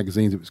 Ministry of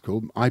Magazines, it was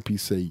called,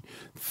 IPC,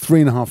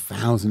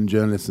 3,500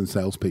 journalists and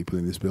salespeople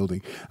in this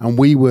building, and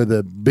we were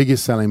the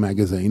biggest selling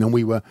magazine, and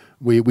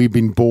we'd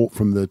been bought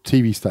from the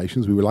TV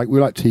stations. We were like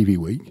TV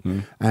Week,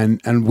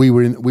 and we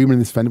were in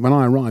this. When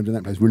I arrived in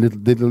that place, we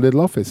did a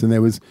little office, and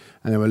there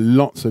were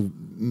lots of,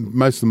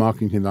 most of the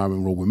marketing team that I were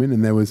all women,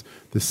 and there was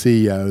the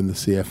CEO and the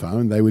CFO,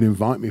 and they would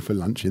invite me for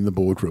lunch in the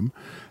boardroom,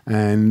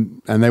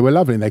 and they were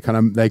lovely. And they kind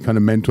of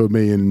mentored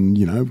me, and,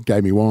 you know,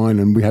 gave me wine,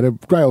 and we had a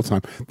great old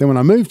time. Then when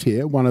I moved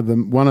here, one of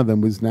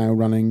them was now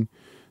running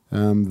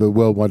the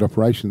worldwide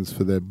operations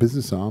for their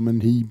business arm,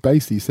 and he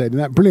basically said, in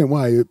that brilliant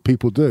way that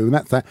people do, and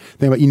that's that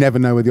thing about you never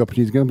know where the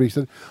opportunity is going to be. He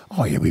said,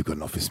 "Oh yeah, we've got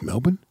an office in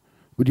Melbourne.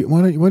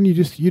 Why don't you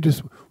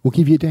just we'll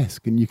give you a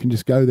desk, and you can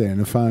just go there, and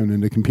a phone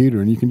and a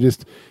computer, and you can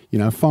just, you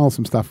know, file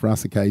some stuff for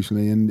us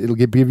occasionally, and it'll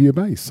give you a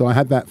base." So I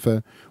had that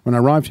for when I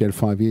arrived here at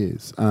 5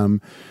 years.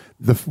 One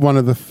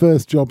of the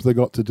first jobs I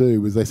got to do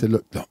was, they said,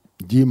 "Look, Doc,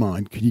 do you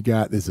mind? Could you go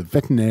out? There's a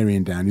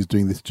veterinarian down who's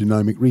doing this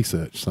genomic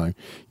research." So,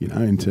 you know,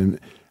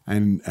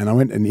 and I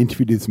went and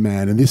interviewed this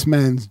man, and this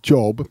man's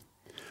job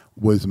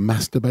was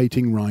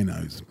masturbating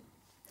rhinos.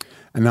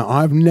 And now,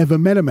 I've never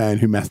met a man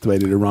who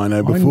masturbated a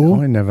rhino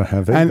before. I never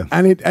have either.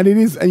 And it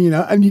is, and, you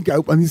know, and you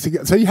go, and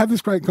so you have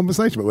this great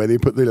conversation about where they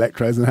put the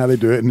electrodes and how they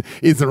do it, and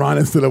is the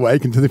rhino still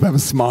awake, and do they have a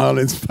smile on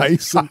his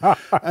face,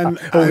 and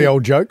all the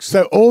old jokes.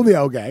 So all the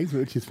old gags,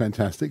 which is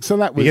fantastic. So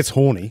that was, he gets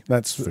horny,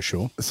 that's for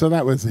sure. So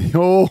that was do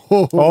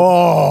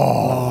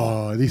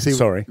you see?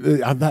 Sorry,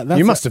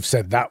 you must have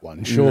said that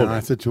one. Sure, no,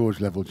 it's a George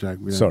level joke.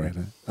 Sorry.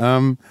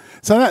 So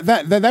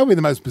that would be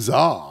the most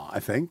bizarre, I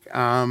think.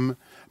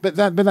 But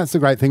that's the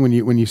great thing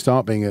when you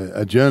start being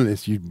a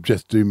journalist, you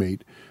just do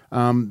meet.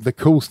 The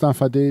cool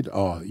stuff I did,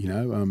 you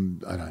know,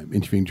 I don't know,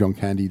 interviewing John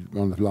Candy.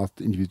 One of the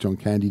last interviews John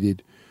Candy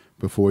did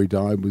before he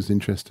died was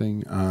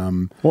interesting.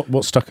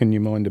 What stuck in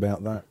your mind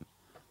about that?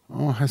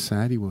 Oh, how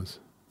sad he was.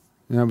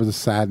 You know, there was a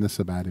sadness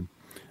about him,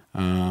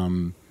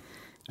 and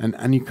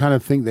you kind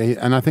of think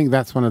and I think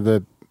that's one of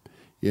the,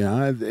 you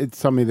know, it's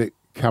something that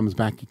comes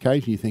back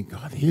occasionally. You think,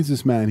 God, here's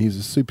this man. He's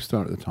a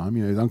superstar at the time.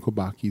 You know, his Uncle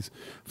Buck. He's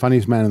the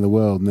funniest man in the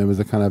world. And there was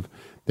a kind of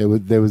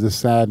there was a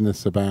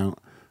sadness about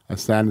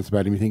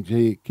him. You think,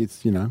 gee,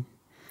 it's, you know,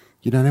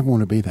 you don't ever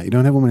want to be that. You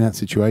don't ever want to be in that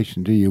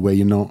situation, do you? Where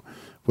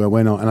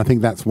we're not. And I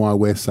think that's why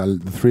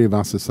the three of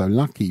us are so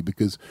lucky,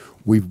 because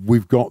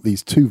we've got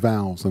these two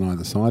valves on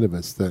either side of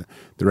us that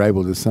they're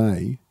able to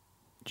say,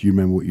 do you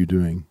remember what you're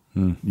doing?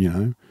 You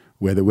know.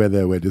 Whether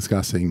we're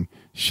discussing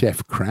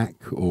chef crack,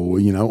 or,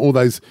 you know, all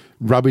those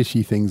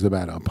rubbishy things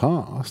about our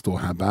past, or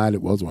how bad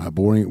it was, or how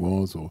boring it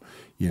was, or,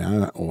 you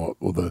know,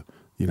 or the,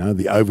 you know,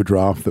 the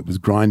overdraft that was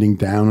grinding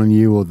down on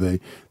you, or the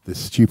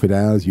stupid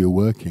hours you're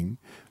working.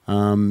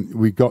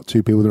 We've got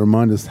two people that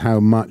remind us how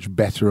much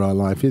better our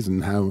life is,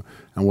 and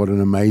what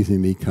an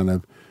amazingly kind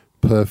of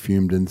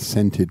perfumed and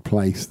scented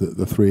place that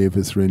the three of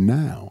us are in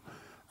now.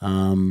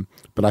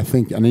 But I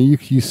think, and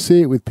you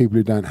see it with people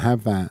who don't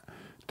have that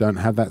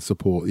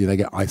support. They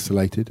get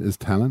isolated as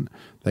talent.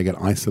 They get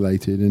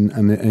isolated,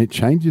 and it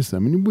changes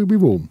them. And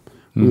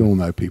We all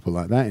know people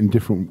like that in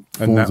different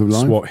forms of life. And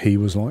that's what he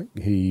was like?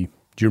 Do you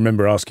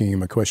remember asking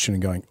him a question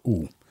and going,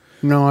 ooh?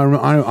 No,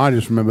 I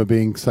just remember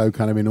being so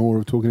kind of in awe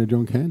of talking to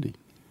John Candy.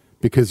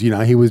 Because,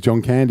 he was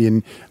John Candy,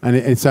 and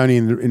it's only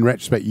in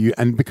retrospect,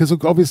 and because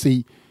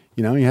obviously,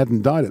 he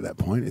hadn't died at that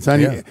point. It's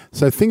only,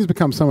 so things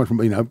become so much,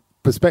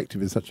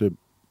 perspective is such a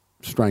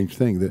strange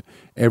thing that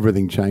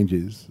everything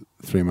changes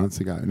 3 months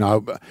ago.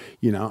 No,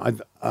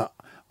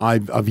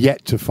 I've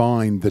yet to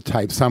find the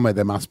tape. Somewhere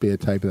there must be a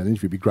tape of that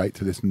interview. It'd be great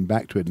to listen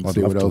back to it and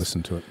see what else.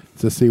 Listen to it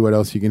to see what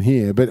else you can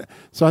hear. But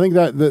so I think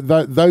that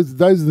those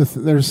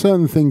there are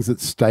certain things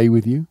that stay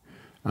with you,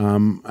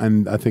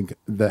 and I think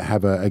that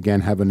have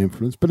an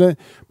influence. But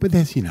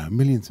there's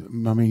millions.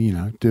 I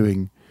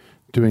mean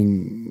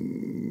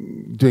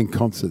doing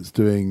concerts,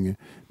 doing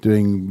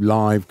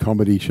live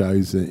comedy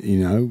shows.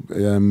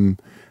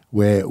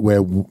 Where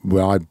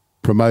I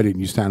promoted, and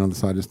you stand on the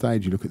side of the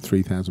stage, you look at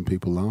 3,000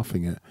 people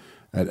laughing at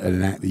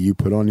an act that you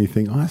put on, you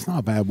think, oh, that's not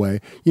a bad way.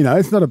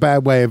 It's not a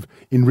bad way of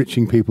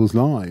enriching people's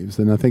lives.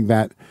 And I think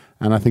that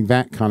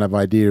kind of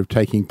idea of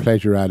taking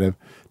pleasure out of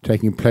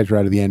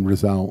the end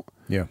result.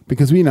 Yeah.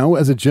 Because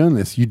as a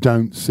journalist, you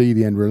don't see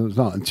the end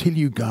result until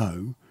you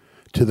go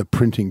to the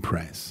printing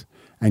press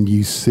and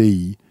you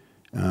see.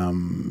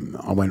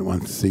 I went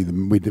once to see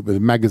them. The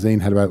magazine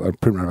had a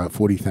print run about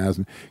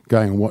 40,000.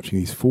 Going and watching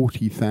these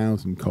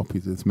 40,000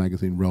 copies of this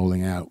magazine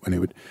rolling out,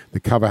 and the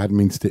cover hadn't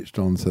been stitched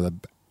on, so the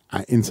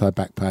inside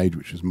back page,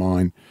 which was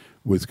mine,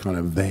 was kind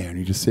of there, and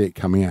you just see it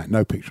coming out.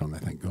 No picture on there,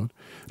 thank God.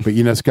 But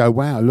just go,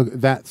 wow, look,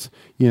 that's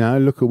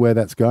look at where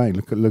that's going.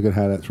 Look at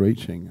how that's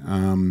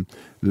reaching.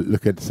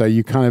 So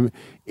you kind of.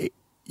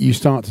 You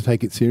start to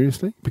take it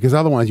seriously, because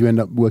otherwise you end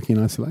up working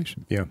in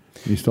isolation. Yeah.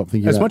 You stop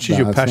thinking as much as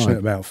you're outside. Passionate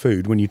about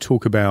food, when you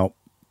talk about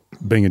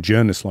being a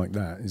journalist like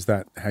that, is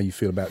that how you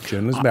feel about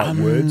journalism, about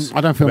words,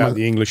 I don't feel about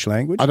the English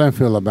language? I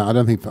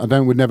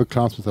would never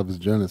class myself as a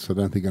journalist. I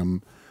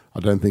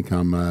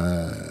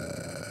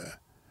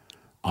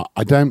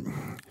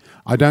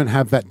don't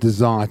have that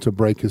desire to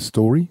break a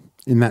story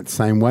in that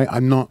same way.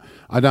 I'm not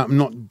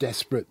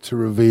desperate to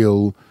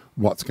reveal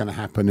what's going to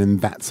happen in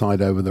that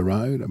side over the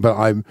road. But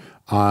I've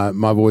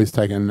always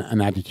taken an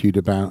attitude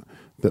about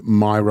that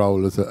my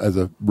role as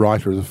a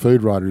writer, as a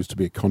food writer, is to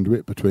be a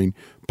conduit between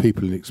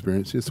people and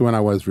experiences. So when I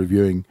was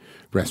reviewing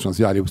restaurants,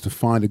 the idea was to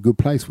find a good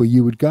place where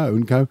you would go,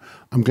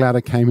 I'm glad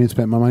I came here and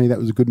spent my money. That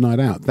was a good night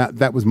out.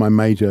 That was my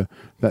major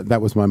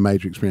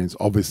experience.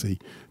 Obviously,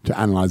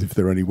 to analyse if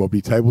there are any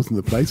wobbly tables in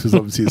the place was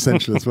obviously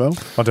essential as well.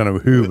 I don't know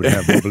who would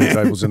have wobbly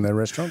tables in their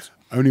restaurants.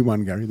 Only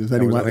one, Gary. There's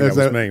only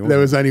one. There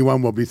was only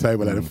one wobbly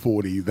table out of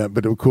 40.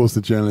 But of course,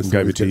 the journalist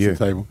gave it to you.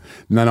 The table.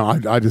 No.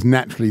 I just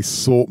naturally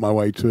sought my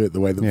way to it the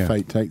way that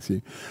fate takes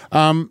you.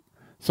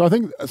 So I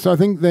think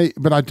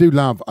but I do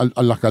love.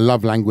 I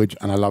love language,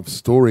 and I love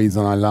stories,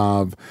 and I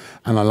love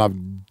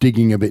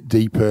digging a bit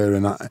deeper,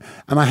 and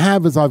I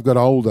have, as I've got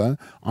older,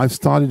 I've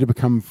started to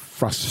become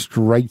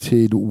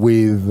frustrated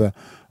with.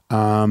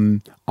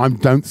 I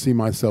don't see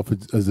myself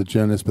as a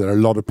journalist, but there are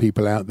a lot of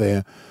people out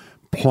there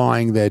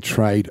plying their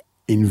trade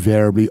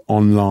invariably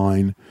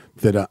online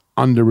that are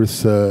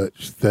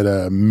under-researched, that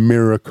are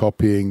mirror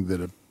copying,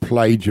 that are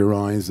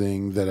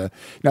plagiarizing,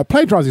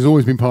 plagiarizing has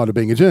always been part of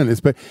being a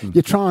journalist, but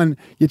you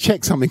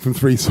check something from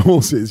 3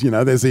 sources.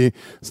 There's a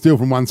steal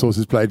from 1 source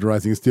is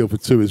plagiarizing, steal for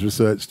 2 is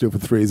research, steal for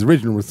 3 is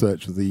original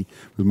research, was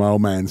my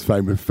old man's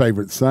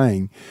favorite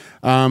saying.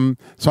 So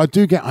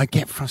I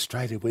get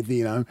frustrated with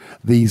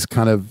these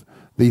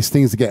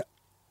things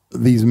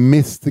these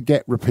myths that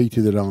get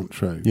repeated that aren't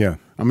true. Yeah.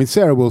 I mean,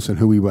 Sarah Wilson,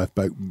 who we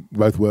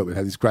both work with,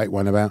 had this great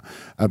one about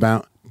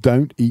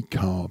don't eat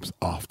carbs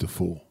after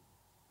 4.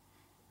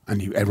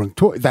 And everyone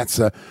taught that's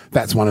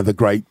one of the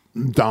great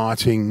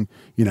dieting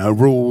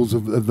rules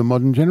of the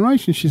modern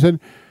generation. She said,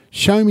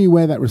 show me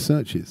where that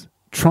research is.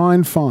 Try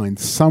and find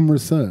some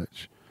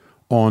research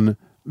on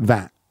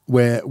that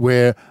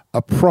where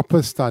a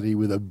proper study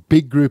with a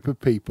big group of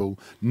people,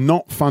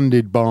 not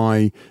funded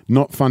by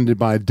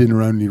a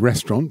dinner only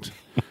restaurant,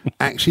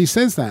 actually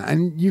says that,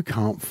 and you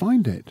can't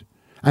find it.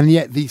 And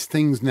yet these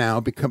things now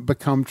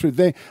become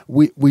true.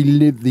 We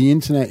live. The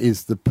internet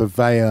is the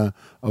purveyor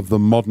of the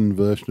modern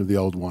version of the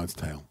old wives'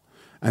 tale.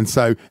 And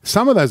so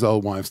some of those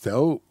old wives'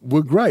 tale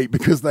were great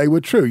because they were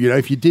true.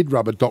 If you did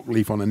rub a dock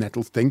leaf on a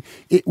nettle sting,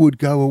 it would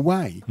go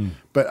away.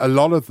 But a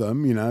lot of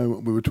them,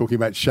 we were talking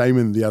about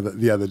shaman the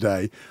other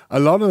day. A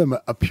lot of them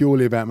are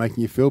purely about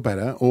making you feel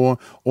better, or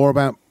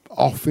about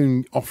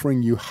offering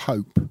you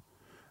hope.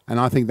 And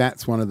I think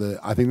that's one of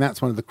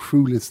the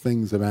cruelest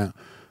things about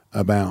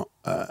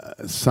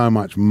so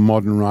much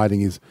modern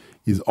writing is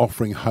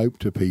offering hope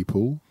to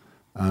people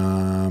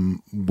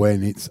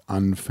when it's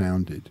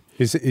unfounded.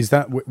 Is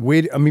that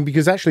weird? I mean,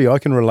 because actually I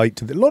can relate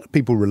to a lot of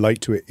people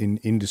relate to it in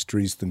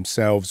industries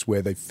themselves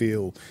where they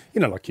feel,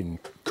 like in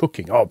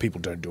cooking,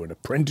 people don't do an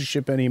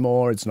apprenticeship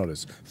anymore. It's not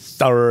as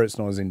thorough. It's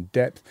not as in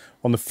depth.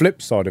 On the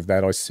flip side of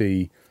that, I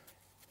see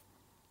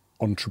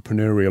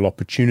entrepreneurial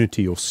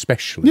opportunity or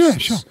specialists. Yeah,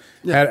 sure.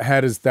 Yeah. How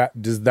does that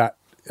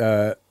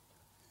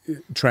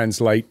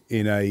translate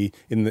in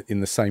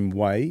the same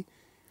way?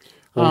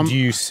 Or do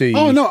you see?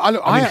 Oh no!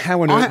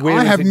 How on earth?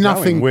 Where is it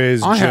going?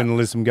 Where's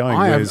journalism going?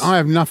 I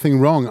have nothing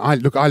wrong. I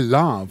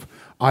love.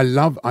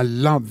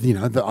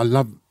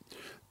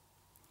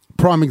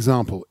 Prime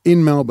example,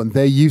 in Melbourne,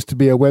 there used to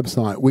be a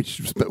website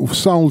which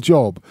sole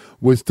job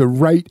was to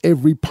rate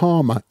every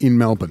Palmer in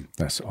Melbourne.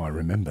 I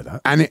remember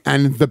that.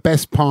 And the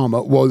best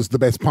Palmer was the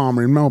best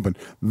Palmer in Melbourne.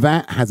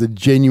 That has a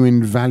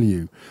genuine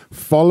value.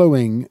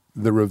 Following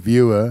the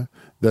reviewer,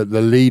 the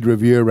lead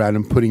reviewer around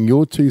and putting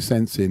your 2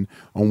 cents in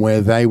on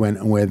where they went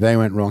and where they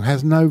went wrong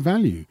has no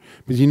value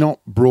because you're not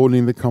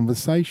broadening the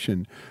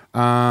conversation.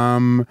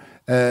 But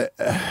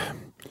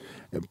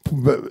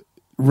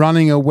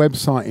running a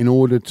website in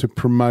order to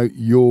promote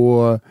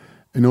your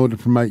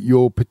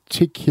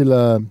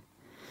particular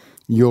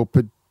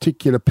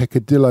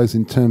peccadillos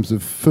in terms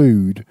of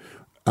food,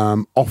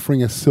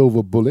 offering a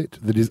silver bullet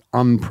that is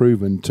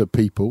unproven to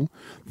people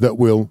that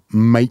will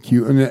make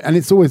you, and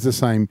it's always the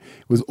same.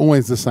 It was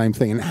always the same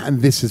thing,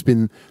 and this has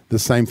been the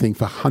same thing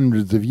for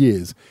hundreds of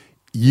years.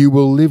 You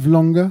will live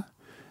longer.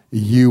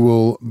 You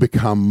will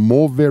become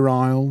more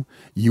virile.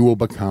 You will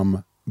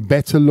become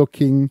better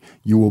looking,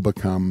 you will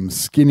become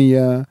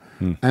skinnier.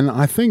 And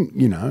I think,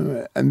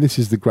 and this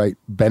is the great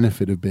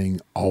benefit of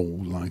being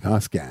old like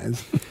us,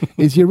 Gaz,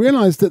 is you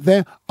realise that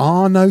there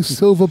are no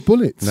silver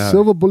bullets. No.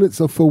 Silver bullets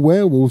are for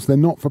werewolves, they're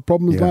not for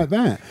problems like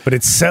that. But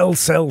it's sell,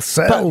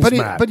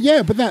 Matt.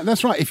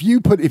 That's right. If you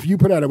put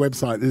out a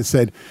website that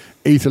said,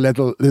 eat a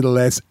little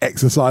less,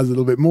 exercise a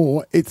little bit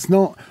more, it's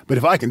not. But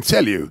if I can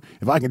tell you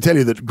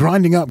that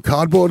grinding up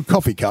cardboard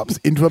coffee cups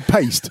into a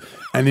paste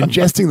and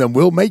ingesting them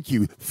will make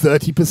you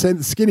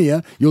 30%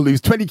 skinnier, you'll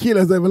lose 20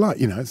 kilos overnight.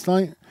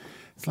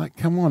 It's like,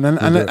 come on,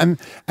 and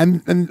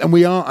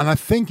we are, and I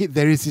think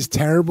there is this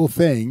terrible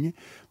thing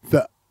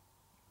that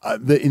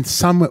in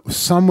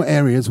some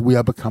areas we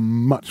are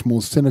become much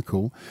more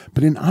cynical,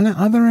 but in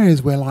other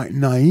areas we're like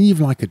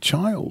naive, like a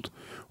child.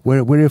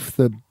 Where if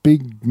the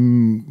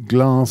big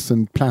glass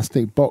and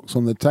plastic box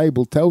on the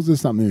table tells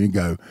us something, we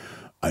go,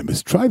 I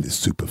must try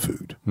this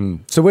superfood.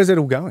 So where's it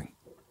all going?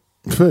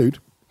 Food.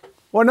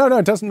 Well, no,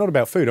 it doesn't. Not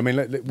about food. I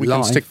mean, we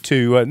can stick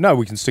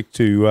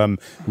to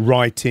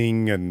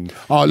writing and.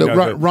 Oh, look,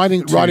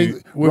 writing.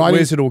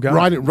 Where's it all going?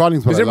 Writing's what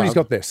because everybody's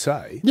love. got their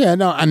say. Yeah,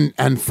 no,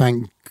 and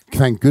thank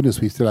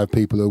goodness we still have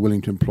people who are willing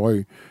to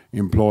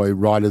employ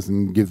writers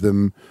and give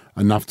them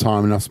enough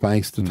time, enough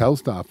space to tell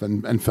stuff.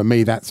 And for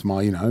me, that's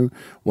my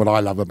what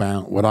I love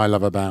about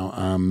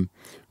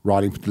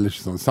writing for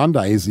Delicious on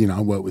Sunday is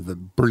I work with a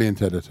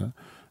brilliant editor.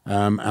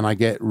 And I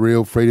get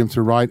real freedom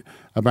to write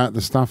about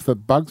the stuff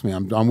that bugs me.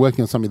 I'm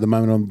working on something at the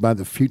moment about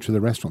the future of the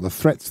restaurant, the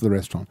threats to the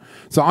restaurant.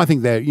 So I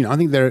think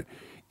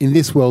in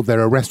this world there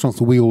are restaurants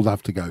that we all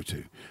love to go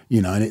to,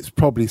 and it's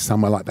probably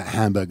somewhere like that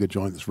hamburger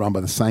joint that's run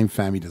by the same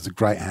family, does a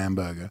great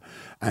hamburger,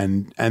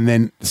 and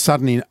then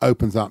suddenly it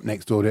opens up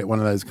next door to one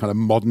of those kind of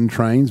modern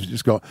trains, which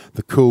has got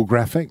the cool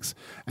graphics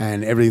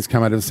and everything's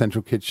come out of the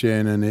central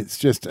kitchen, and it's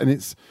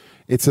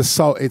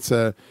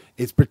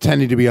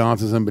pretending to be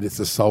artisan, but it's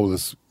a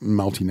soulless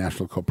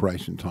multinational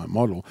corporation type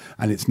model,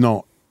 and it's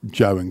not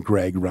Joe and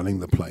Greg running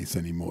the place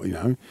anymore,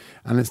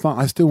 And it's like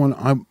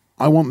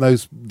I want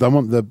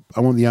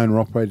the owner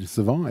operator to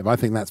survive. I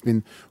think that's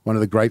been one of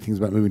the great things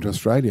about moving to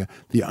Australia.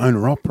 The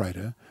owner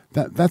operator.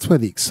 That's where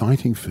the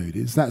exciting food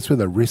is. That's where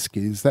the risk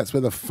is. That's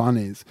where the fun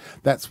is.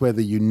 That's where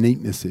the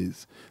uniqueness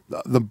is.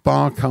 The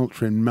bar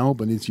culture in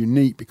Melbourne is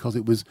unique because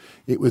it was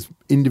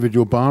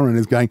individual bar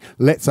owners going,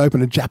 let's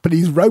open a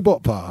Japanese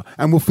robot bar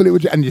and we'll fill it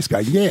with, and just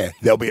going, yeah,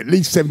 there'll be at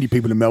least 70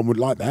 people in Melbourne would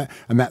like that,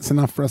 and that's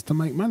enough for us to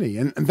make money.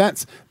 And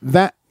that's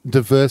that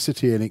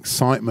diversity and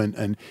excitement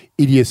and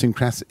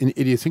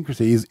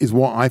idiosyncrasy is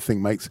what I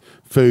think makes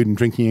food and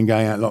drinking and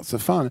going out lots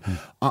of fun.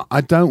 I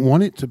don't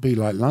want it to be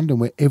like London,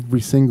 where every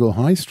single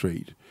high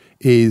street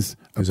is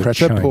a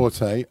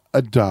pret-a-porter,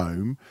 a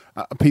dome,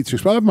 a Pizza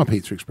Express. I love my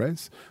Pizza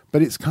Express,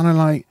 but it's kind of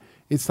like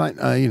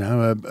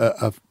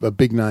a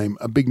big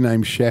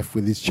name chef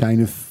with his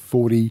chain of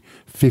 40,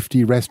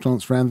 50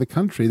 restaurants around the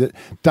country that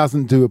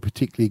doesn't do a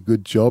particularly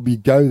good job. You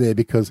go there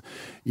because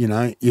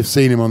you've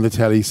seen him on the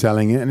telly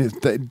selling it, and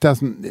it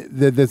doesn't.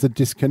 There's a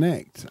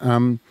disconnect.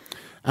 And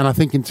I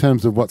think in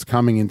terms of what's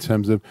coming, in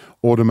terms of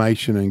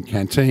automation and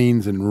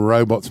canteens and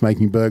robots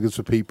making burgers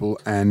for people,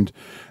 and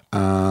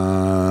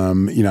all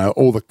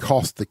the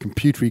costs, the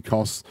computery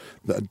costs,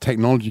 the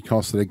technology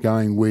costs that are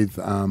going with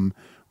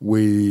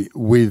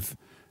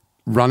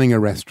running a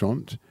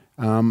restaurant,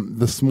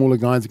 the smaller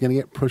guys are going to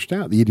get pushed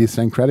out, the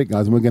idiosyncratic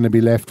guys, and we're going to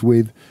be left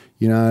with,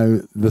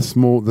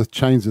 the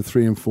chains of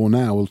 3 and 4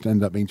 now will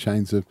end up being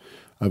chains of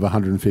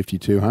 150,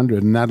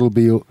 200, and that'll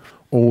be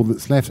all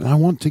that's left. And I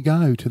want to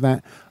go to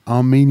that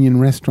Armenian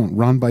restaurant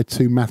run by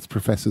 2 maths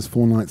professors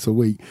 4 nights a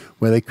week,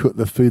 where they cook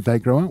the food they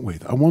grow up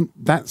with.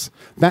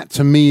 That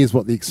to me is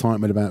what the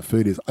excitement about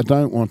food is. I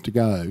don't want to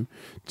go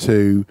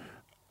to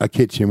a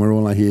kitchen where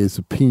all I hear is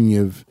a ping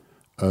of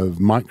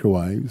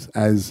microwaves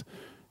as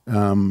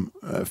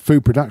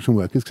food production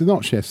workers, because they're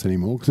not chefs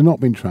anymore, because they've not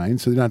been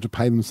trained, so they don't have to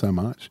pay them so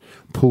much,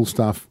 pull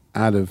stuff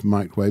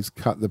microwaves,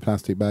 cut the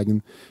plastic bag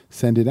and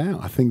send it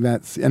out. I think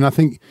that's, and I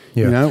think,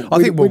 I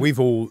think what we've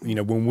all,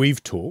 when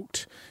we've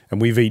talked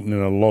and we've eaten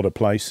in a lot of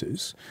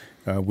places,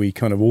 we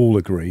kind of all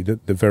agree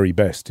that the very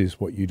best is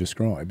what you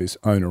describe, is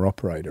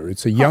owner-operator.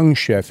 It's a young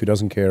chef who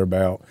doesn't care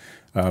about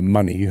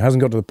money, who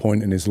hasn't got to the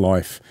point in his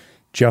life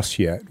just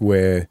yet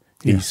where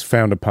he's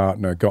found a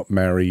partner, got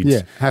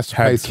married, has to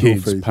had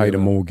kids, fees, paid a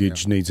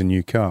mortgage, needs a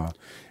new car.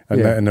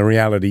 And the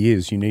reality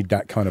is you need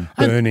that kind of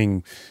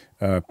burning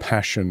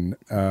passion,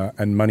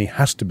 and money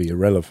has to be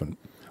irrelevant.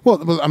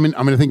 Well, I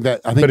think,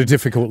 but a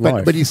difficult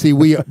life. But you see,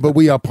 we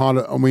are part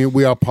of.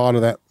 We are part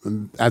of that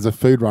as a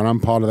food runner. I'm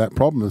part of that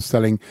problem of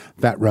selling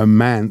that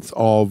romance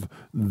of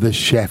the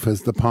chef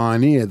as the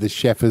pioneer, the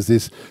chef as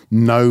this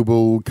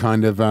noble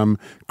kind of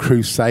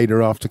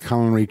crusader after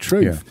culinary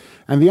truth. Yeah.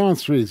 And the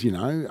answer is,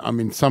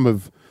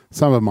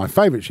 some of my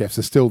favourite chefs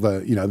are still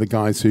the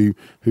guys who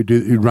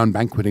run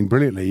banqueting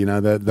brilliantly.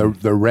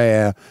 The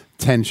rare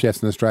 10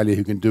 chefs in Australia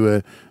who can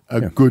do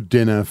a good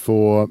dinner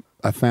for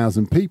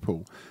 1,000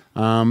 people.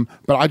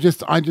 But I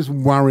just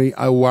worry.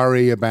 I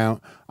worry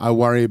about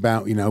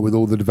with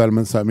all the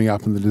developments opening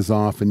up and the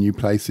desire for new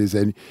places,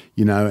 and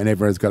and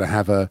everyone's got to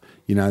have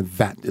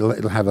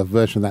it'll have a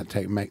version of that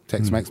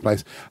Tex-Mex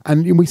place.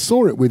 And we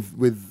saw it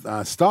with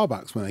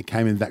Starbucks when they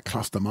came in that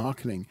cluster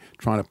marketing.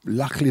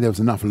 Luckily there was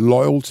enough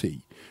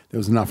loyalty. There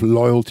was enough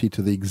loyalty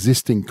to the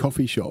existing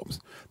coffee shops.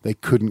 That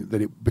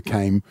it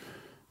became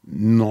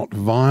not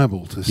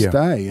viable to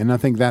stay. And I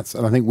think I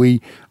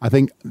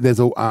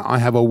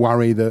have a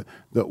worry that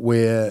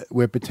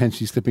we're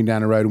potentially slipping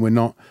down a road,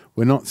 and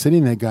we're not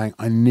sitting there going,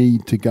 I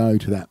need to go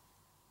to that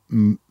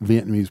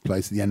Vietnamese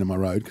place at the end of my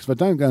road, because if I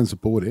don't go and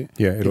support it,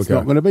 it's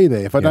not going to be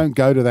there. If I don't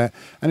go to that,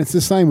 and it's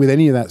the same with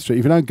any of that street,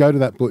 if you don't go to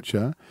that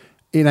butcher,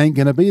 it ain't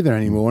going to be there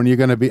anymore, and you're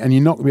not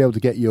going to be able to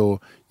get your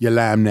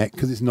lamb neck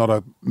because it's not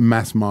a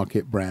mass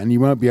market brand.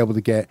 You won't be able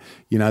to get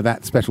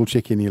that special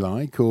chicken you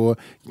like, or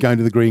going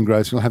to the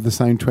greengrocer, you'll have the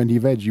same 20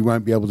 veg. You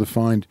won't be able to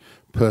find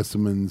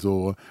persimmons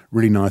or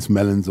really nice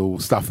melons or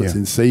stuff that's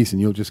in season.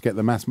 You'll just get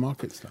the mass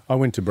market stuff. I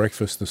went to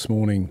breakfast this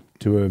morning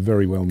to a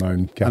very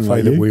well-known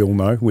cafe that we all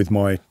know with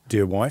my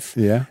dear wife.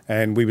 Yeah.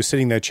 And we were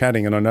sitting there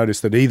chatting, and I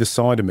noticed that either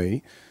side of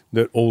me,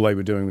 that all they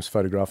were doing was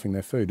photographing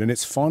their food. And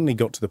it's finally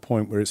got to the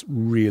point where it's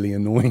really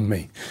annoying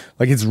me.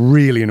 Like, it's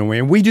really annoying.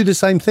 And we do the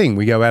same thing.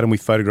 We go out and we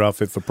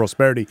photograph it for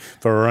prosperity,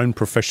 for our own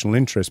professional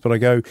interest. But I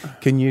go,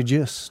 can you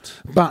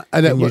just talk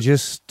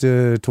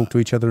to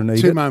each other and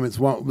eat two moments.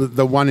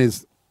 The one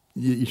is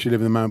you should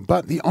live in the moment.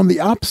 But on the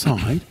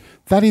upside,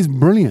 that is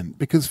brilliant,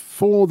 because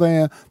for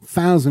their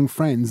 1,000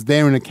 friends,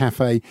 they're in a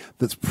cafe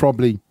that's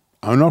probably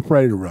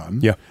owner-operator run,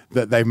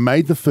 that they've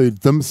made the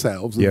food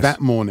themselves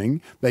that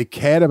morning. They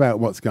cared about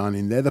what's gone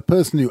in there. The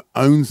person who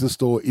owns the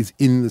store is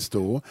in the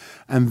store,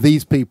 and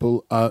these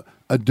people are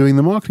doing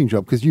the marketing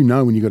job, because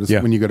when you go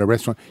to a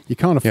restaurant, you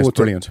can't afford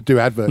to do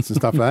adverts and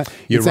stuff like that.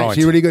 It's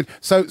actually really good.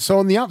 So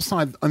on the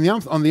upside,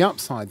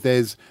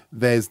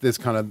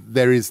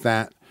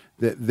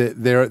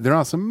 there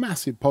are some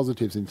massive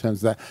positives in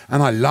terms of that,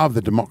 and I love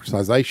the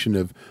democratization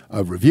of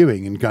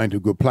reviewing and going to a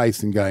good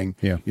place and going,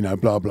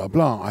 blah blah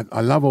blah. I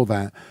love all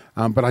that,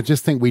 but I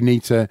just think we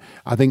need to.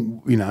 I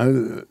think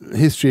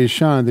history has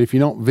shown that if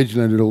you're not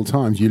vigilant at all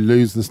times, you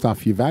lose the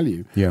stuff you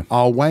value. Yeah.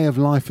 Our way of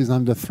life is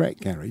under threat,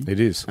 Gary. It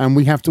is, and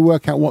we have to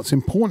work out what's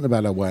important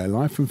about our way of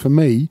life. And for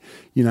me,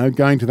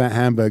 going to that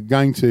Hamburg,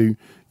 going to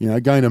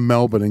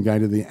Melbourne and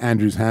going to the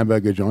Andrews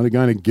hamburger joint, or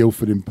going to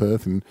Guildford in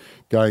Perth and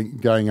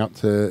going up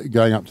to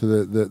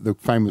the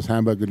famous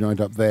hamburger joint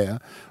up there,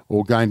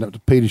 or going up to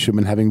Petersham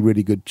and having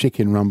really good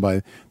chicken run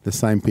by the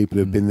same people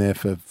who've been there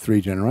for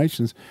 3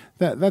 generations.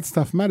 That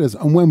stuff matters.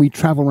 And when we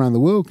travel around the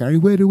world, Gary,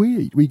 where do we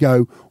eat? We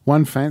go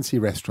one fancy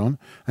restaurant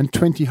and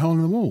 20 hole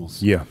in the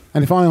walls. Yeah.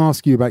 And if I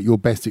ask you about your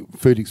best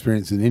food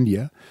experience in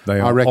India,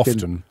 I reckon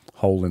often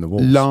hole in the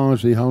walls.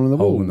 Largely hole in the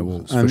walls. Hole in the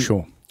walls, for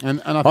sure.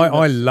 And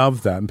I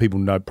love that, and people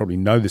probably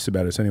know this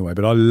about us anyway,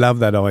 but I love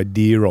that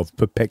idea of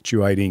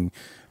perpetuating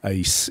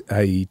a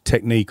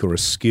technique or a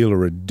skill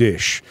or a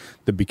dish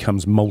that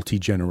becomes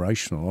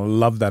multi-generational. I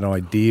love that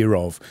idea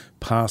of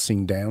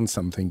passing down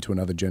something to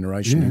another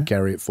generation and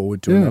carry it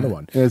forward to another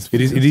one. Yeah,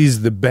 it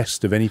is the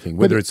best of anything,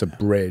 whether it's a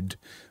bread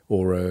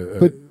or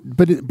a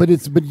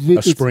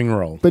spring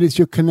roll. But it's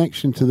your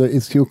connection to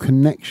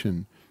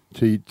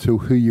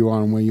who you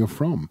are and where you're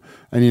from.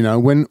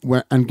 And when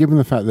given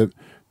the fact that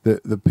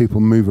the people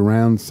move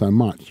around so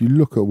much, you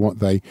look at what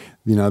they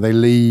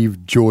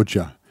leave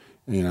Georgia,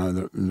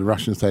 the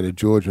Russian state of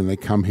Georgia, and they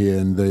come here,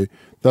 and the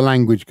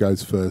language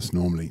goes first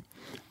normally,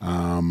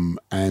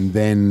 and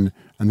then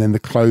the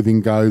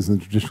clothing goes, and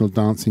the traditional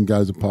dancing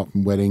goes, apart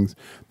from weddings.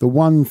 The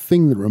one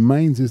thing that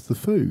remains is the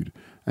food.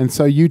 And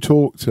so you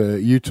talk to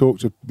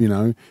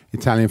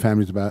Italian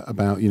families about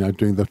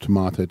doing the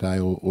tomato day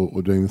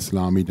or doing the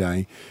salami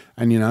day,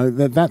 and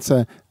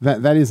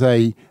that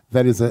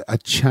is a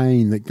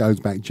chain that goes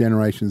back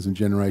generations and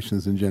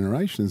generations and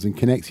generations, and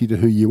connects you to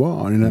who you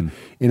are in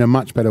a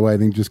much better way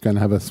than just going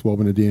to have a swab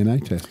and a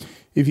DNA test.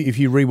 If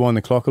you rewind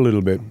the clock a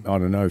little bit, I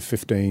don't know,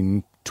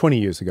 15, 20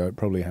 years ago, it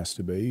probably has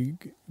to be.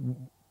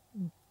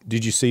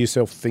 Did you see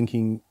yourself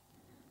thinking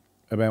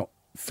about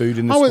food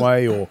in this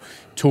way or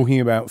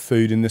talking about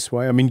food in this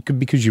way? I mean,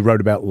 because you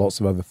wrote about lots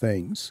of other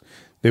things,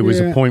 there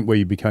was a point where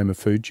you became a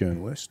food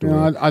journalist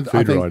or a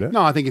food writer.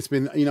 No, I think it's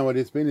been, you know what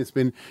it's been? It's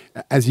been,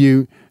 as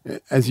you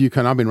I've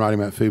been writing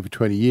about food for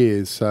 20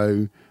 years,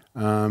 so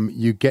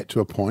you get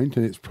to a point,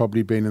 and it's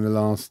probably been in the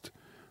last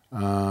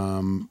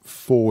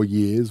 4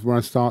 years where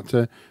I start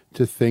to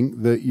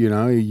think that, you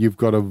know, you've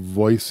got a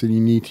voice and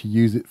you need to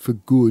use it for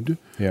good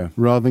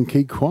rather than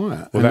keep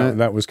quiet. Well,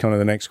 that was kind of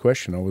the next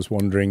question. I was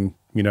wondering,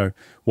 you know,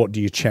 what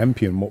do you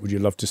champion? What would you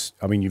love to,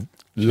 I mean, you'd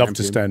love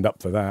to stand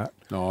up for that.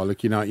 Oh,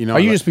 look, you know. Are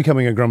you just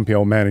becoming a grumpy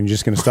old man and you're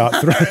just going to start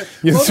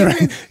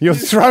you're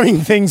throwing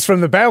things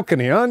from the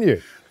balcony, aren't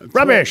you?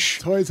 Rubbish.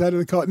 Toys out of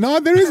the car. No,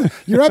 there isn't.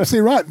 You're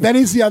absolutely right. That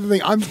is the other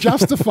thing. I'm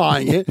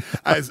justifying it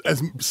as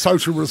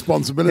social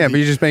responsibility. Yeah, but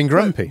you're just being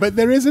grumpy. But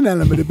there is an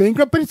element of being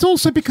grumpy. But it's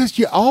also because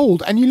you're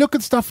old and you look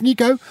at stuff and you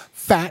go,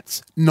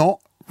 that's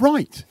not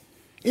right.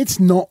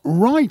 It's not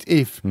right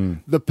if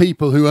the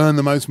people who earn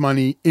the most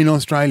money in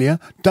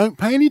Australia don't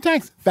pay any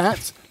tax.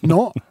 That's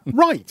not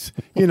right.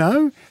 You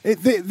know?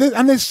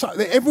 And there's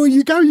everywhere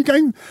you go, you're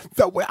going,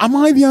 am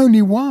I the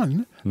only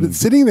one that's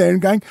sitting there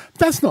and going,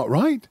 that's not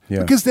right? Yeah.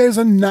 Because there's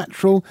a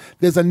natural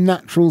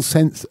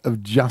sense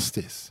of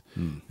justice.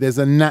 There's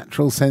a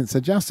natural sense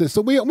of justice.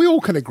 So we all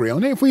can agree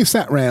on it. If we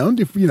sat round,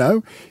 if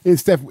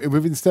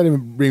instead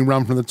of being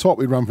run from the top,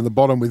 we'd run from the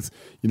bottom with,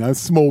 you know,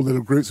 small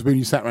little groups of people.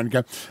 You sat around and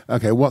go,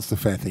 okay, what's the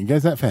fair thing?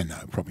 Is that fair? No,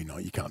 probably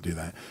not. You can't do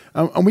that.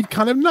 And we'd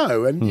kind of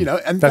know. And you know,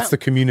 and that's the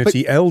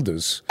community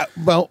elders.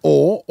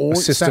 Or a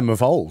system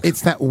of old.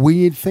 It's that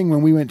weird thing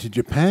when we went to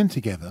Japan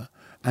together.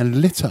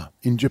 And litter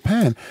in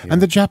Japan. Yeah.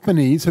 And the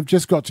Japanese have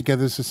just got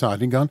together as a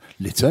society and gone,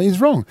 litter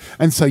is wrong.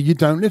 And so you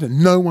don't litter.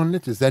 No one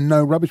litters. There are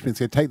no rubbish bins.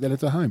 They take their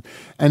litter home.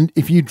 And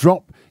if you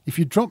drop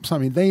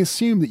something, they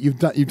assume that you've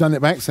done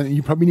it by accident and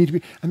you probably need to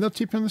be, and they'll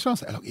tip you on the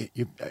shoulder. Say, look,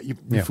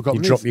 you've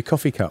forgotten you drop your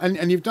coffee cup.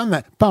 And you've done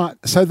that.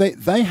 But so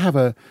they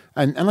have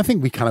and I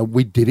think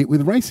we did it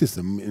with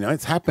racism. You know,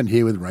 it's happened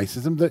here with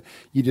racism that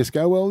you just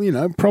go, well, you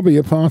know, probably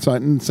apartheid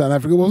in South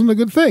Africa wasn't a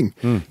good thing.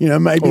 You know,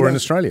 maybe. Or in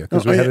Australia,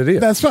 because we had it here.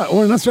 That's right.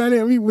 Or in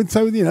Australia,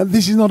 so, you know,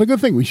 this is not a good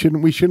thing. We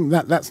shouldn't,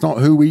 that's not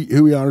who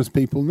we are as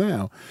people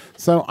now.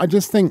 So I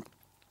just think,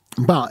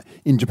 but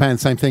in Japan,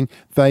 same thing.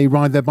 They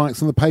ride their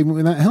bikes on the pavement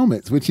without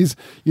helmets, which is,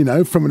 you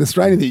know, from an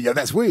Australian thing,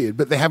 that's weird.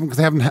 But they haven't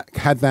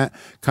had that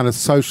kind of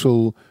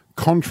social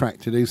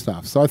contract to do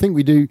stuff. So I think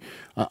we do.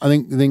 I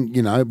think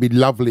you know, it'd be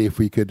lovely if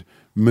we could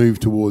move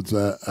towards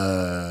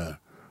a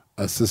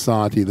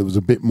society that was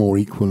a bit more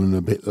equal and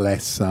a bit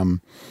less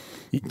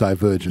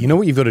divergent. You know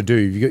what you've got to do?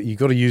 You've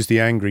got to use the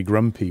angry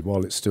grumpy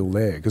while it's still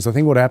there. Because I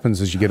think what happens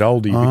as you get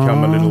older, you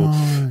become a little,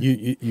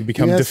 you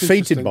become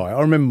defeated by it.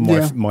 I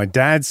remember my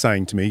dad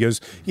saying to me, he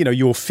goes, you know,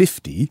 you're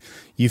 50,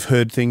 you've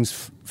heard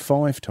things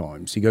 5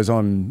 times. He goes,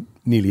 I'm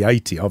nearly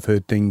 80, I've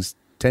heard things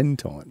 10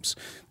 times.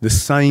 The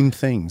same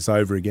things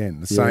over again.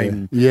 The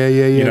same.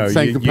 You know,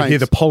 you hear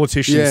the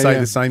politicians say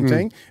the same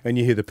thing, and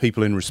you hear the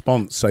people in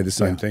response say the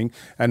same thing.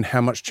 And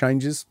how much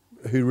changes,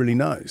 who really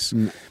knows?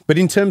 But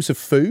in terms of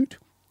food,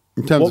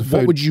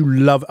 what would you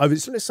love?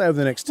 Let's say over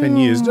the next 10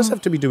 years, it doesn't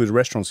have to be to do with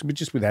restaurants, but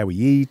just with how we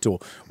eat or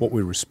what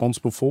we're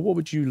responsible for. What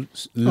would you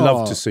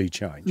love to see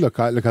change? Look,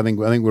 I think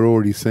we're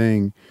already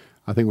seeing.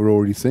 I think we're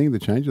already seeing the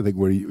change. I think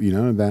we're, you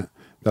know, that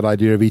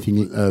idea of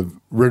eating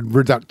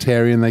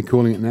reductarian, they're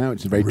calling it now,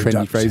 which is a very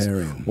trendy phrase,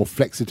 or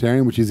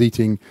flexitarian, which is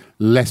eating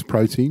less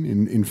protein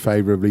in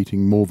favour of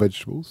eating more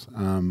vegetables.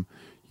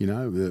 You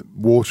know, the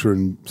water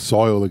and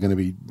soil are going to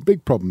be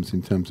big problems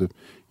in terms of,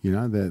 you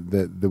know,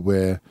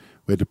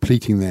 we're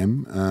depleting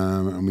them,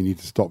 and we need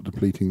to stop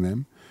depleting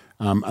them.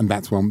 And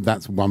that's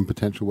one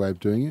potential way of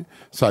doing it.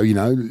 So, you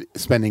know,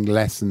 spending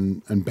less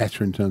and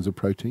better in terms of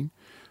protein.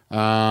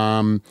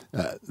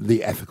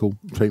 The ethical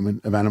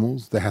treatment of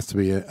animals, there has to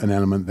be an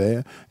element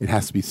there. It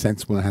has to be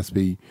sensible. It has to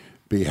be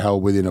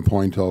held within a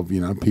point of, you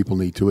know, people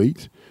need to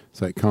eat.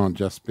 So it can't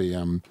just be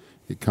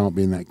it can't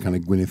be in that kind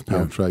of Gwyneth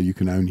Paltrow, you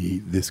can only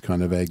eat this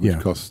kind of egg which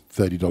costs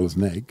 $30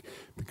 an egg,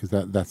 because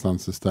that's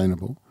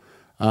unsustainable.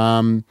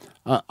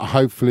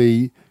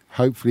 Hopefully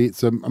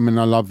it's I mean,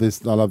 I love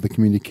the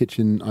community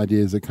kitchen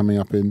ideas that are coming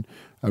up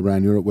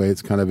around Europe, where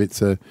it's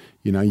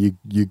you know,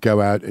 you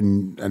go out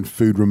and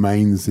food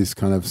remains this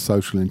kind of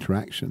social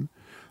interaction.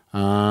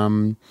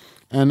 And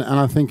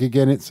I think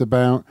again it's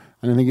about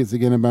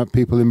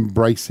people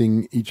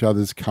embracing each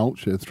other's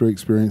culture through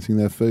experiencing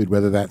their food,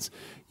 whether that's,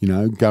 you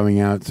know,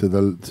 going out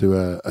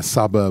to a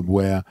suburb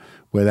where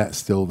that's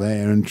still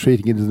there and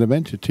treating it as an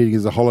adventure, treating it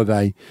as a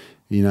holiday,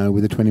 you know,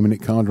 with a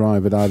 20-minute car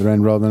drive at either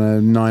end rather than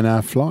a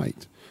 9-hour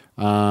flight.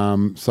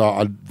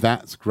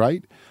 That's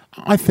great.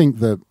 I think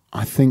the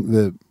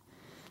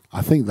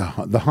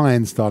high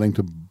end's starting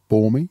to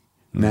bore me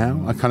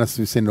now. I kind of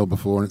seen it all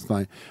before, and it's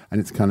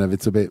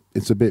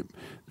a bit.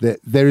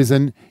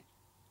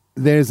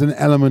 There's an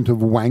element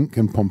of wank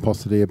and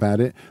pomposity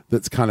about it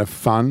that's kind of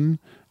fun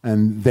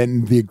And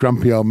then the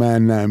grumpy old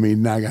man now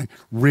going,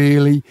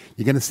 really?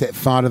 You're going to set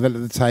fire to that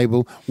at the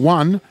table?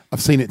 One,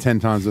 I've seen it 10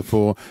 times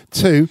before.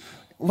 Two,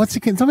 it's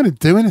not going to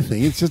do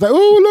anything. It's just like,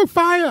 oh, look,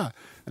 fire.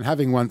 And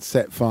having once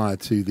set fire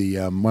to the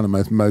one of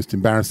the most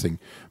embarrassing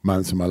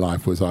moments of my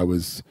life was I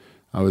was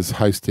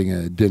hosting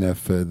a dinner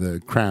for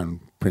the Crown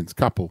Prince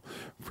couple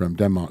from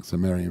Denmark, so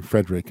Mary and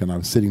Frederick, and I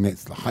was sitting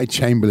next to the High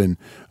Chamberlain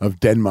of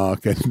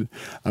Denmark, and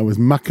I was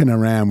mucking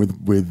around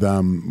with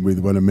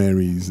one of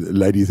Mary's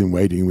ladies in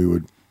waiting. We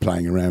were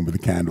playing around with the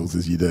candles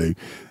as you do.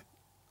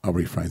 I'll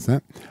rephrase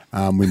that.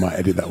 We might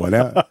edit that one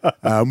out.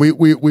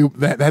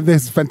 They had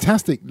this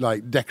fantastic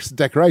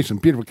decoration,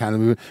 beautiful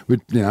candle. We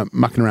were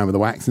mucking around with the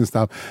wax and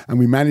stuff, and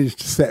we managed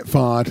to set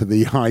fire to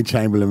the High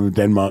Chamberlain of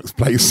Denmark's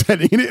place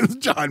setting, and it was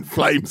giant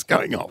flames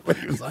going off.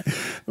 It was like,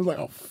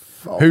 oh.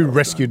 Who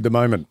rescued the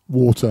moment?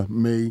 Water,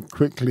 me,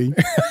 quickly.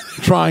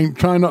 trying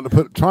not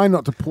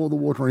to pour the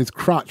water on his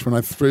crutch when I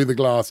threw the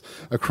glass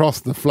across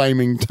the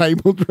flaming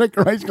table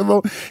decoration.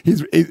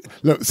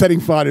 Look,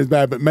 setting fire is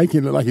bad, but making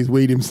it look like he's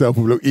weed himself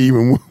will look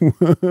even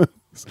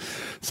worse.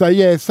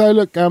 Yes.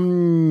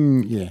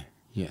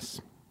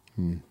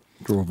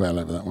 Draw a veil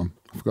over that one.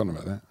 I've forgotten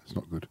about that. It's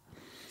not good.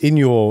 In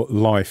your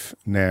life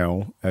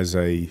now as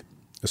a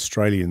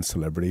Australian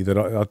celebrity,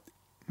 that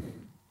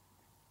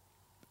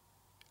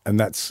and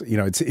that's,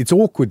 it's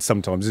awkward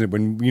sometimes, isn't it,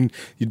 when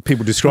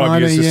people describe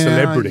you as a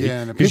celebrity,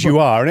 because you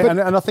are, and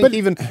I think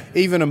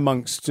even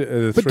amongst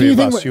the three of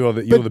us, you're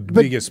the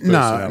biggest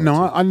personality.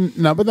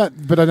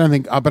 But I don't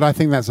think. But I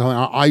think that's something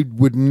I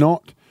would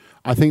not.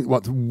 I think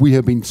we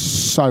have been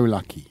so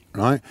lucky,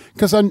 right?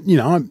 Because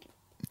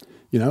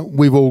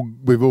we've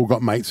all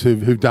got mates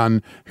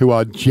who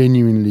are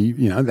genuinely,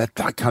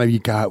 that kind of, you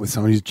go out with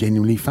someone who's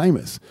genuinely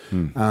famous,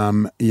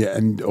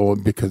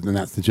 because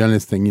that's the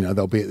journalist thing,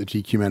 they'll be at the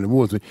GQ Man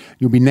Awards,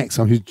 you'll be next to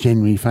someone who's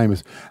genuinely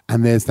famous,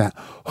 and there's that,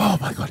 oh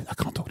my God, I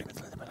can't talk to him.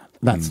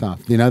 That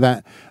stuff,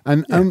 that,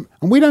 and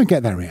we don't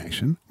get that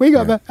reaction. We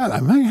got that. Hello,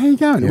 mate. How you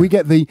going?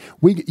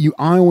 Yeah.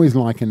 I always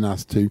liken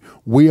us to.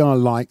 We are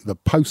like the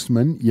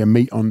postman you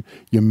meet when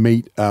you're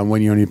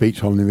on your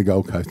beach holiday in the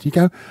Gold Coast. You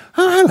go,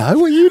 oh, hello.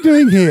 What are you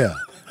doing here?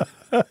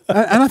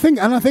 and I think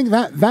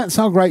that's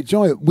our great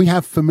joy. We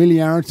have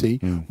familiarity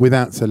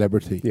without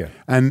celebrity. Yeah.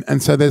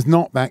 And so there's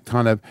not that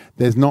kind of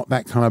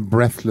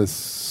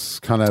breathless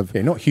kind of,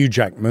 not Hugh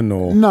Jackman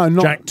or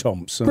Jack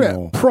Thompson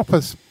or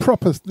proper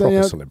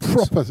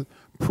celebrities.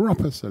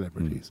 Proper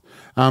celebrities.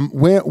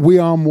 Where we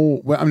are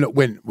more,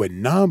 we're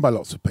known by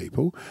lots of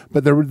people,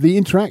 but the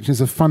interactions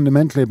are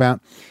fundamentally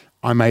about,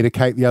 I made a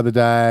cake the other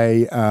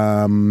day.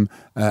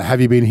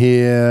 Have you been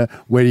here?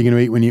 Where are you going to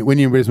eat when you're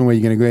in Brisbane? Where are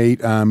you going to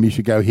eat? You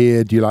should go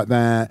here. Do you like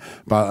that?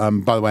 But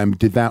by the way, I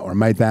did that or I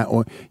made that,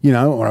 or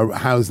or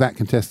how's that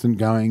contestant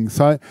going?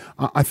 So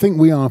I think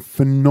we are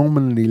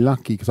phenomenally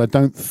lucky, because I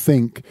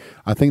think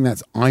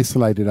that's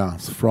isolated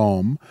us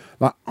from.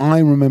 Like, I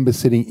remember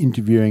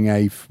interviewing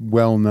a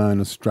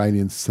well-known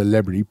Australian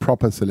celebrity,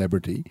 proper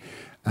celebrity.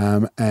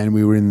 And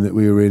we were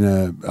in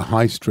a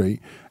high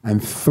street,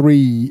 and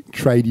 3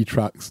 tradie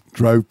trucks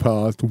drove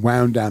past,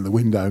 wound down the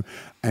window,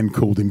 and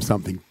called him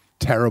something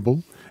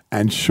terrible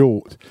and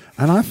short.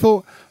 And I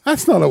thought,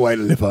 that's not a way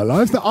to live our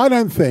lives. I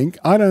don't think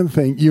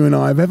you and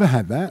I have ever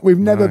had that. We've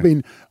never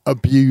been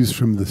abused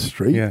from the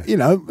street. Yeah.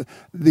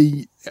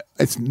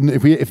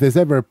 If there's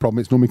ever a problem,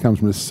 it normally comes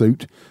from a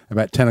suit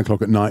about 10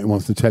 o'clock at night who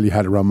wants to tell you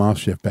how to run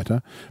Masterchef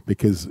better,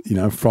 because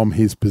from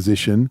his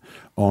position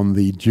on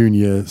the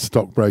junior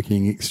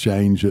stockbroking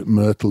exchange at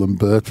Myrtle and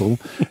Birtle,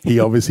 he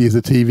obviously is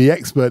a TV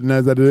expert and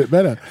knows how to do it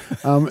better.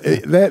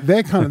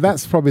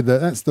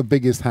 That's the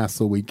biggest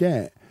hassle we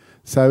get.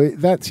 So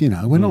that's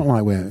we're not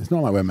like it's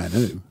not like we're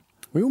Manu.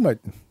 We all met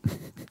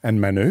and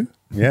Manu,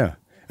 yeah.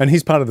 And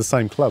he's part of the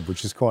same club,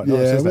 which is quite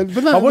nice, isn't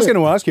it? I was going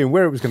to ask you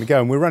where it was going to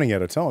go, and we're running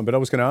out of time, but I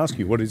was going to ask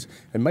you what is,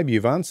 and maybe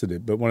you've answered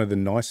it, but one of the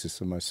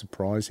nicest and most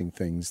surprising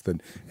things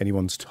that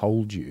anyone's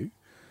told you.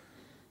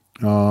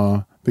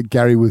 That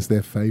Gary was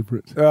their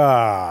favourite.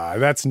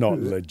 That's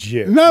not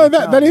legit. No,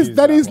 that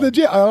is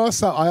legit. I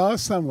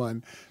asked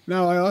someone.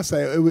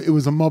 It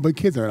was a mob of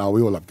kids. And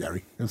we all love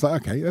Gary. I was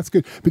like, okay, that's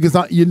good, because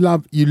you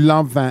love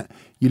that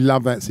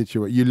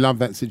situation. You love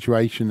that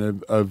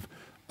situation of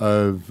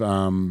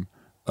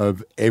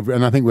every,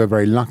 and I think we're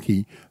very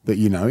lucky that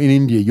in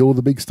India you're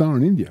the big star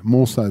in India,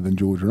 more so than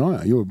George and I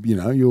are. You're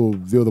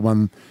the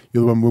one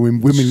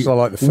women. I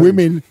like the food.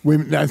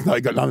 Women. No, it's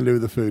not got nothing to do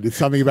with the food. It's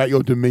something about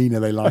your demeanour.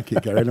 They like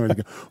it, Gary. Everyone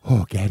go,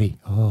 oh Gary,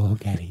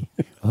 Gary.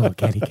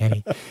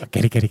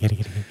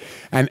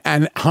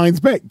 And Heinz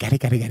Beck, Gary.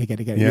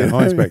 Yeah,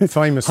 Heinz Beck,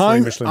 famous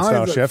Michelin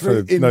star chef.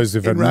 For those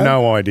who've had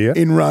no idea,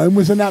 in Rome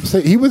was an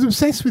absolute. He was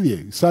obsessed with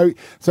you. So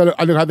look,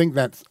 I think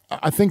that's.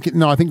 I think the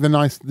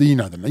nice. The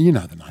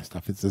nice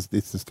stuff.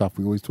 It's the stuff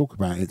we always talk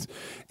about.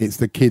 It's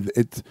the kid.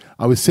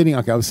 I was sitting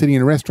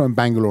in a restaurant in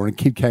Bangalore, and a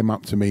kid came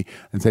up to me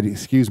and said,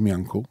 "Excuse me,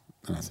 uncle."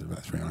 And I said, well,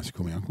 that's very nice to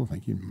call me uncle.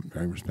 Thank you.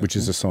 Very respectful. Which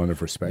is a sign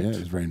of respect. Yeah, it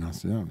was very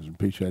nice to know. I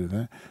appreciated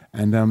that.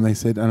 And they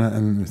said, I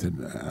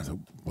said,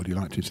 what do you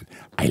like to? He said,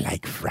 I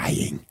like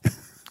frying.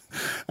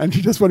 And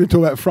she just wanted to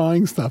talk about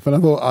frying stuff, and I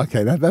thought,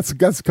 okay, that's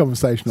a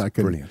conversation I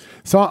can. Brilliant.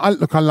 So I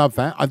love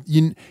that.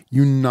 You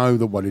know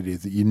what it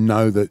is. That you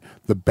know that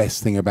the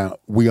best thing about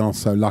we are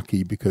so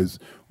lucky because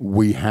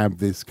we have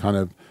this kind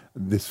of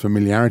this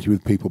familiarity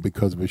with people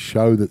because of a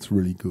show that's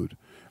really good.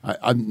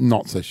 I'm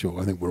not so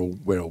sure. I think we're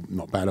all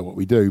not bad at what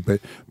we do,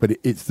 but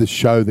it's the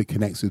show that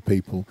connects with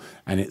people,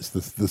 and it's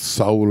the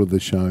soul of the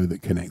show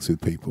that connects with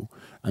people,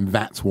 and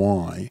that's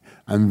why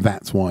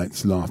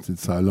it's lasted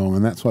so long,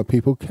 and that's why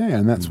people care,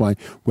 and that's why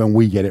when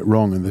we get it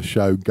wrong and the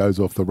show goes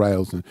off the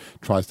rails and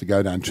tries to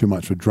go down too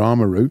much of a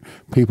drama route,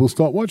 people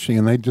stop watching,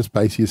 and they just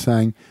basically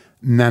saying,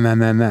 no,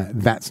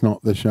 that's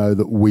not the show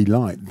that we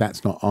like.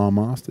 That's not our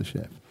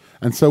MasterChef.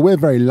 And so we're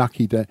very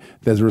lucky that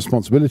there's a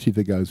responsibility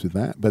that goes with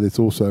that, but it's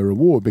also a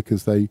reward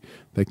because they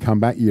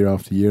come back year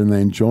after year and they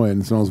enjoy it.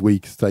 And as long as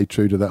we stay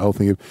true to that whole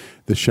thing of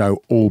the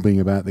show all being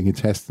about the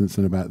contestants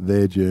and about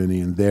their journey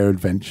and their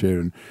adventure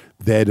and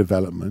their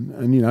development.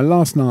 And,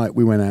 last night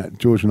we went out,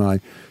 George and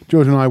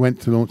I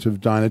went to the launch of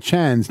Dinah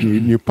Chan's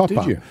new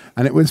pop-up. Did you?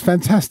 And it was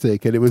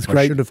fantastic. And it was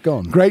great. I should have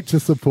gone. Great to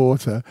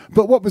support her.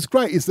 But what was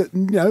great is that,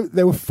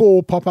 there were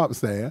 4 pop-ups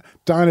there.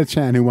 Dinah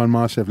Chan, who won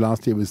MasterChef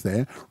last year, was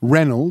there.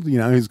 Reynolds,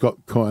 who's got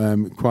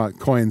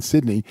Koi in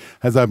Sydney,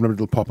 has opened a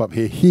little pop-up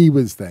here. He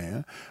was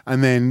there.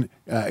 And then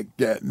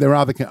there are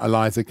other,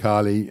 Eliza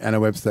Carley, Anna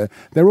Webster.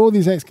 There are all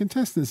these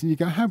ex-contestants. And you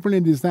go, how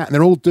brilliant is that? And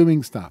they're all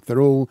doing stuff.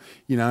 They're all,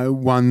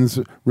 one's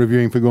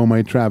reviewing for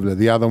Gourmet Traveller.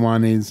 The other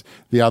one is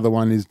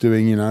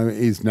doing,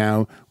 is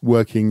now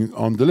working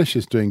on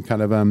Delicious, doing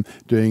kind of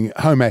doing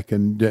home ec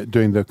and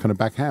doing the kind of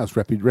back house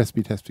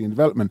recipe testing and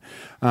development.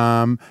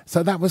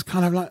 So that was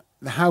kind of like,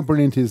 how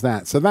brilliant is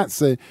that? So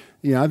that's I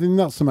think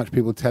not so much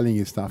people telling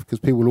you stuff, because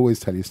people will always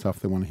tell you stuff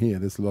they want to hear.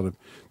 There's a lot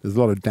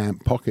of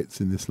damp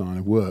pockets in this line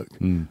of work.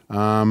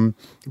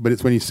 But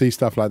it's when you see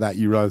stuff like that,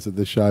 you realise that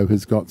the show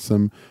has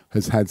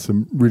had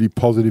some really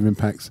positive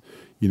impacts,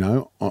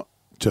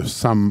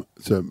 to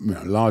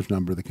a large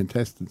number of the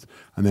contestants,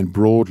 and then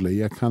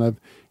broadly,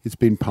 it's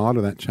been part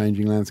of that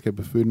changing landscape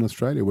of food in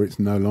Australia, where it's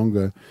no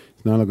longer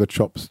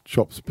chops,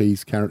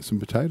 peas, carrots, and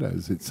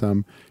potatoes.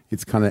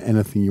 It's kind of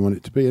anything you want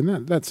it to be,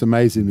 and that's we're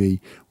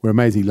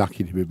amazingly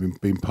lucky to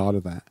have been part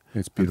of that.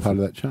 It's beautiful. Part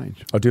of that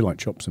change. I do like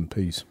chops and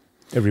peas.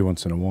 Every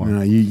once in a while.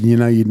 No, you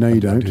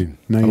don't. Do.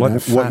 No, I you like don't. the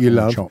fat What you on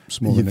love.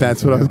 chops more than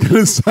That's anything what I was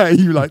going to say.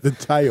 You like the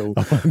tail.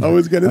 I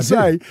was going to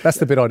say. That's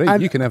the bit I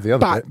do. You can have the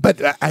other bit. But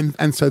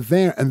so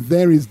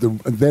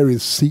there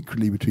is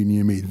secretly between you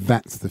and me.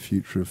 That's the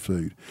future of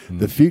food.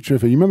 The future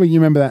of food. You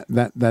remember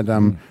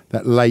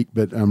that late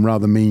but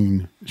rather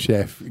mean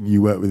chef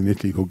you worked with in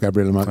Italy called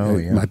Gabriele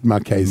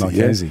Marchesi.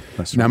 Yes?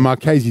 That's Now right.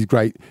 Marchesi's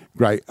great.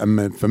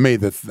 For me,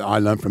 I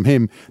learned from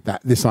him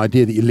that this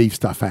idea that you leave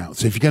stuff out.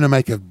 So if you're going to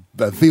make a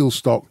veal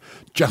stock,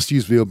 just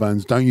use veal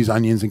bones. Don't use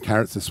onions and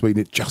carrots to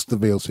sweeten it. Just the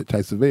veal, so it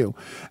tastes the veal.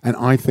 And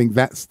I think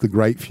that's the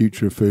great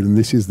future of food. And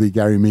this is the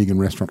Gary Mehigan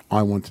restaurant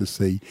I want to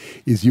see,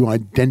 is you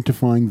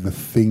identifying the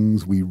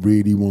things we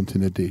really want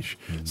in a dish.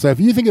 So if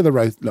you think of the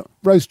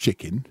roast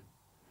chicken,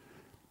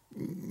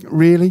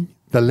 really?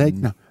 The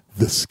leg? No.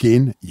 The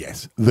skin,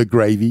 yes. The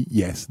gravy,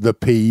 yes. The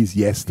peas,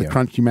 yes. The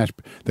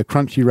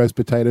crunchy roast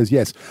potatoes,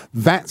 yes.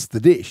 That's the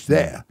dish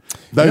there.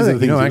 Those are the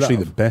things actually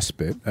love. the best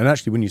bit, and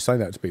actually when you say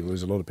that to people,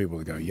 there's a lot of people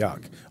that go,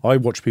 yuck. I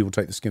watch people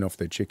take the skin off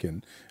their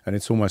chicken, and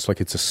it's almost like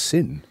it's a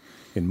sin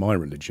in my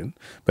religion.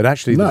 But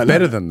actually,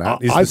 better than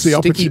that is the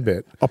sticky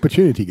bit.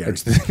 Opportunity, Gary.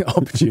 It's the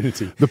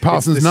opportunity. The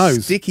parson's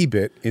nose. Sticky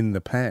bit in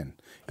the pan.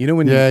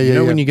 When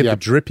you get the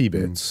drippy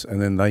bits,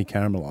 and then they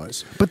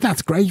caramelize. But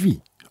that's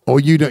gravy. Or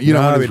you don't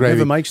want it gravy.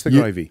 Never makes the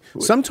gravy.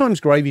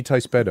 Sometimes gravy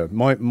tastes better.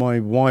 My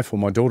wife or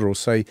my daughter will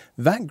say,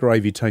 that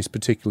gravy tastes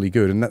particularly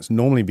good, and that's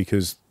normally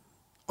because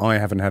I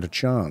haven't had a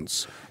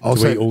chance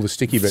to eat all the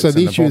sticky bits. So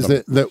the issue is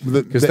that's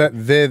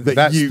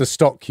the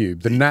stock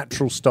cube, the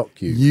natural stock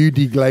cube. You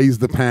deglaze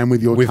the pan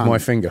with your tongue. My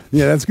finger.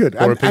 Yeah, that's good.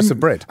 Or a piece of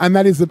bread. And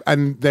that is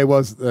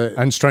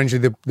and strangely,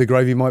 the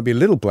gravy might be a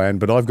little bland,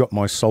 but I've got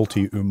my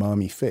salty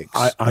umami fix.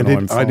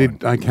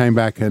 I came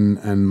back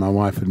and my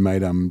wife had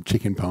made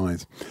chicken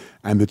pies.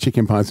 And the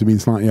chicken pies had been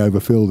slightly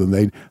overfilled,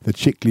 and the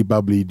chickly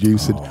bubbly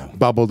juice had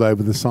bubbled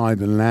over the side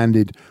and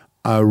landed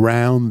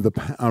around the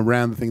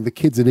thing. The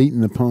kids had eaten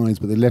the pies,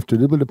 but they left a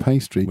little bit of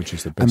pastry, which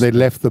is the best. And they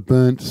left the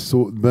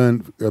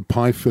burnt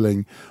pie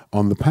filling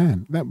on the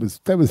pan. That was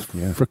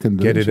frickin'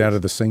 delicious. Get it out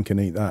of the sink and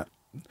eat that.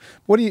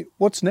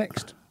 What's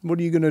next? What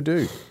are you going to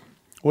do?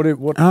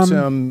 What's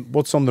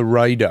on the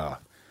radar?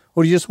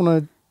 Or do you just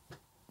want to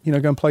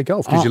go and play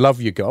golf because you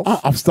love your golf?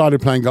 I've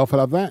started playing golf. I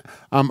love that.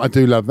 I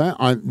do love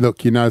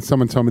that.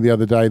 Someone told me the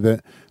other day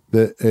that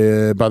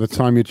by the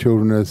time your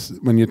children are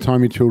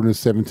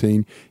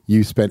 17,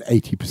 you spend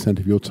 80%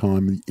 of your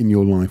time in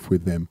your life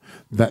with them.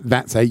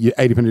 That's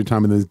 80% of your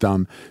time and it's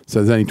done.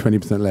 So there's only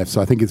 20% left.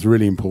 So I think it's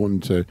really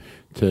important to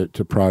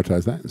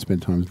prioritise that and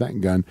spend time with that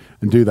and go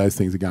and do those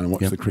things again and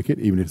watch the cricket,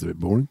 even if it's a bit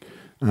boring.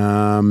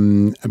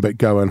 But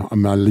go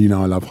and I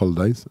love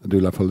holidays. I do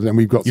love holidays, and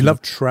we've got. You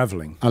love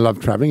travelling. I love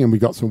travelling, and we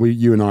got some.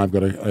 You and I have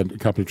got a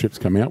couple of trips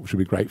coming up, which will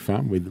be great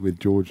fun with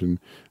George and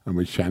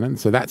with Shannon.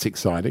 So that's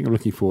exciting. I'm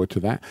looking forward to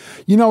that.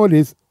 You know what it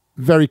is?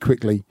 Very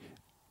quickly,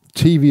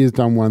 TV has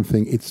done one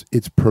thing.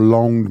 It's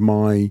prolonged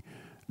my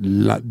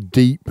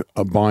deep,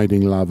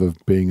 abiding love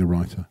of being a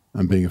writer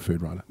and being a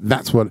food writer.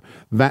 That's my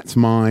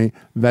soma.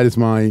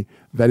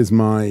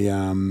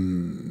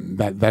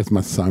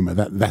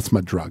 That's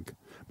my drug.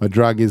 My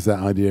drug is that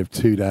idea of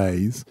 2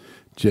 days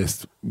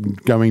just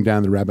going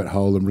down the rabbit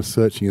hole and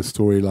researching a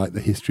story like the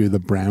history of the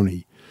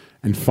brownie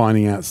and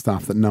finding out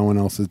stuff that no one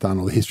else has done,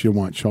 or the history of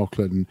white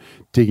chocolate, and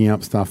digging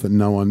up stuff that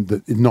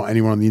not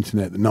anyone on the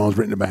internet, that no one's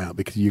written about,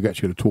 because you've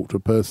actually got to talk to a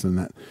person.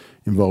 That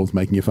involves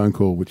making a phone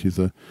call, which is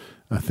a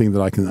thing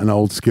that an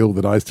old skill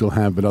that I still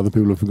have, but other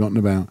people have forgotten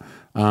about.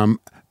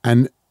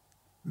 And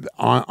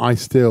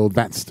that's still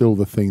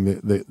the thing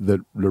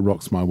that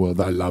rocks my world,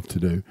 that I love to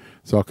do.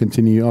 So I'll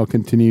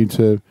continue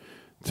to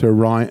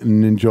write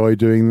and enjoy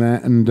doing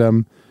that,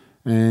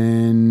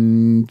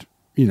 and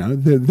you know,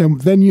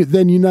 then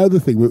you know the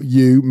thing.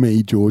 You,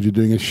 me, George, are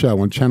doing a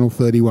show on Channel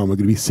 31. We're going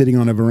to be sitting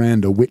on a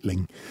veranda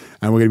whittling,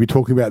 and we're going to be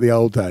talking about the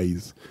old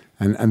days.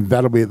 And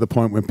that'll be at the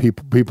point when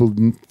people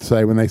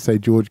say, when they say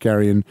George,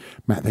 Gary, and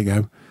Matt, they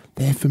go,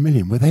 they're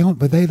familiar. Were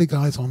they the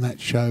guys on that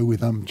show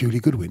with Julie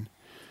Goodwin?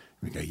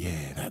 We go,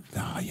 yeah,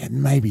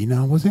 maybe.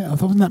 No, was it? I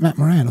thought, wasn't that Matt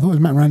Moran? I thought it was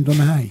Matt Moran on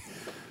the hay.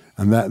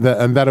 And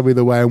that'll be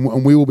the way.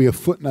 And we will be a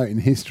footnote in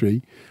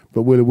history,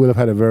 but we'll have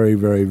had a very,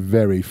 very,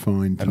 very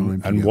fine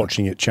time. And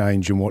watching it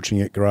change and watching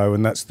it grow.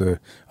 And that's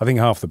I think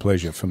half the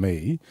pleasure for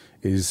me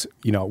is,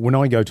 you know, when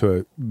I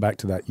go back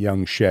to that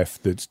young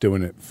chef that's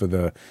doing it for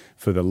the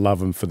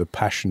love and for the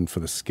passion, for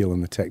the skill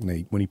and the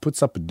technique, when he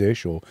puts up a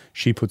dish or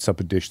she puts up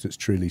a dish that's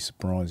truly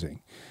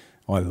surprising,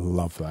 I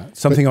love that.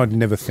 Something I'd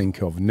never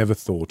think of, never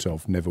thought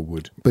of, never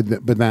would. But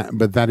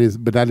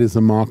that is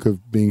a mark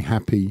of being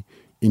happy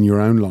in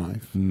your own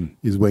life,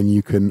 is when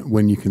you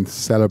can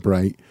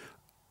celebrate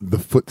the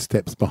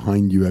footsteps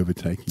behind you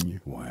overtaking you.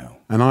 Wow.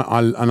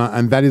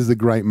 And that is the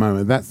great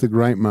moment. That's the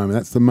great moment.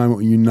 That's the moment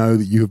when you know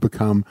that you have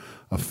become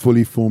a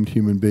fully formed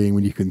human being,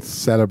 when you can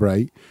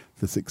celebrate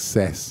the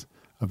success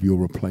of your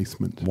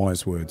replacement.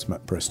 Wise words,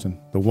 Matt Preston.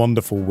 The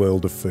wonderful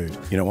world of food.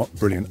 You know what?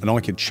 Brilliant. And I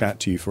could chat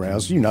to you for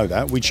hours. You know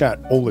that. We chat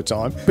all the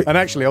time. And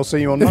actually, I'll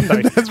see you on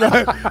Monday. That's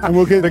right. And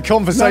the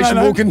conversation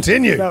will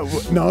continue.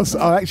 No,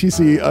 I'll actually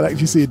see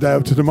a day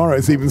up to tomorrow.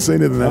 It's even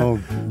sooner than that. Oh,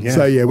 yeah.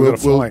 So yeah, we've got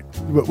a flight.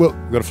 We've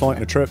got a flight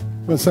and a trip.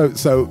 Well, so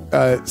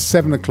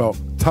 7 o'clock,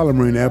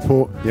 Tullamarine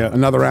Airport. Yeah.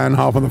 Another hour and a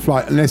half on the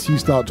flight, unless you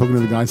start talking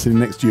to the guy sitting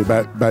next to you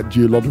about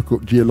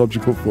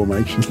geological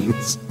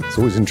formations. It's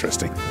always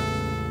interesting.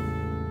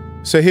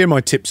 So here are my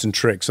tips and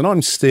tricks, and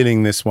I'm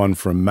stealing this one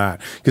from Matt,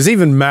 because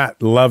even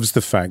Matt loves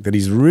the fact that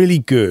he's really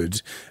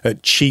good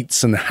at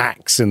cheats and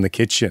hacks in the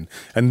kitchen.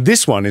 And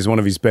this one is one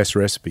of his best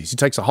recipes. He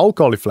takes a whole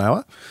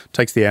cauliflower,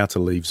 takes the outer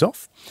leaves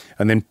off,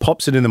 and then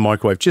pops it in the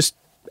microwave just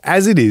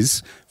as it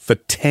is for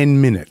 10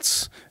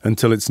 minutes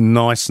until it's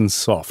nice and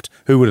soft.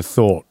 Who would have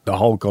thought? The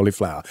whole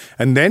cauliflower.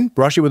 And then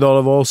brush it with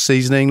olive oil,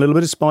 seasoning, a little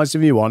bit of spice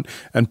if you want,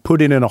 and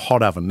put it in a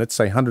hot oven, let's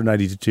say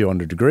 180 to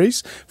 200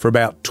 degrees, for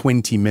about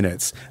 20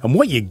 minutes. And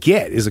what you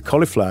get is a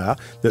cauliflower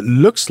that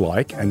looks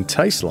like and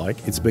tastes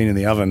like it's been in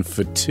the oven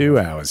for 2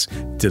 hours.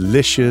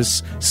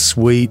 Delicious,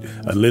 sweet,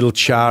 a little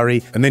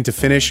charry. And then to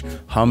finish,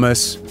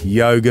 hummus,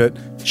 yogurt,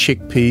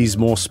 chickpeas,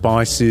 more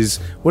spices,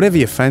 whatever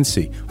you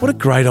fancy. What a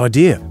great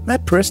idea.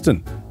 Matt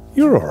Preston,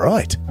 you're all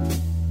right.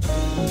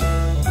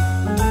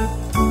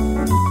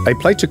 A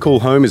Plate to Call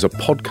Home is a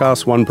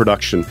Podcast One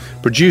production,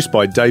 produced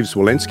by Dave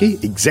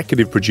Zwolensky,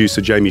 executive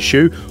producer Jamie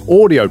Shue,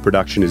 audio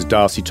production is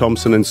Darcy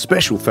Thompson, and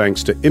special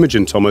thanks to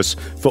Imogen Thomas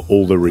for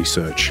all the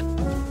research.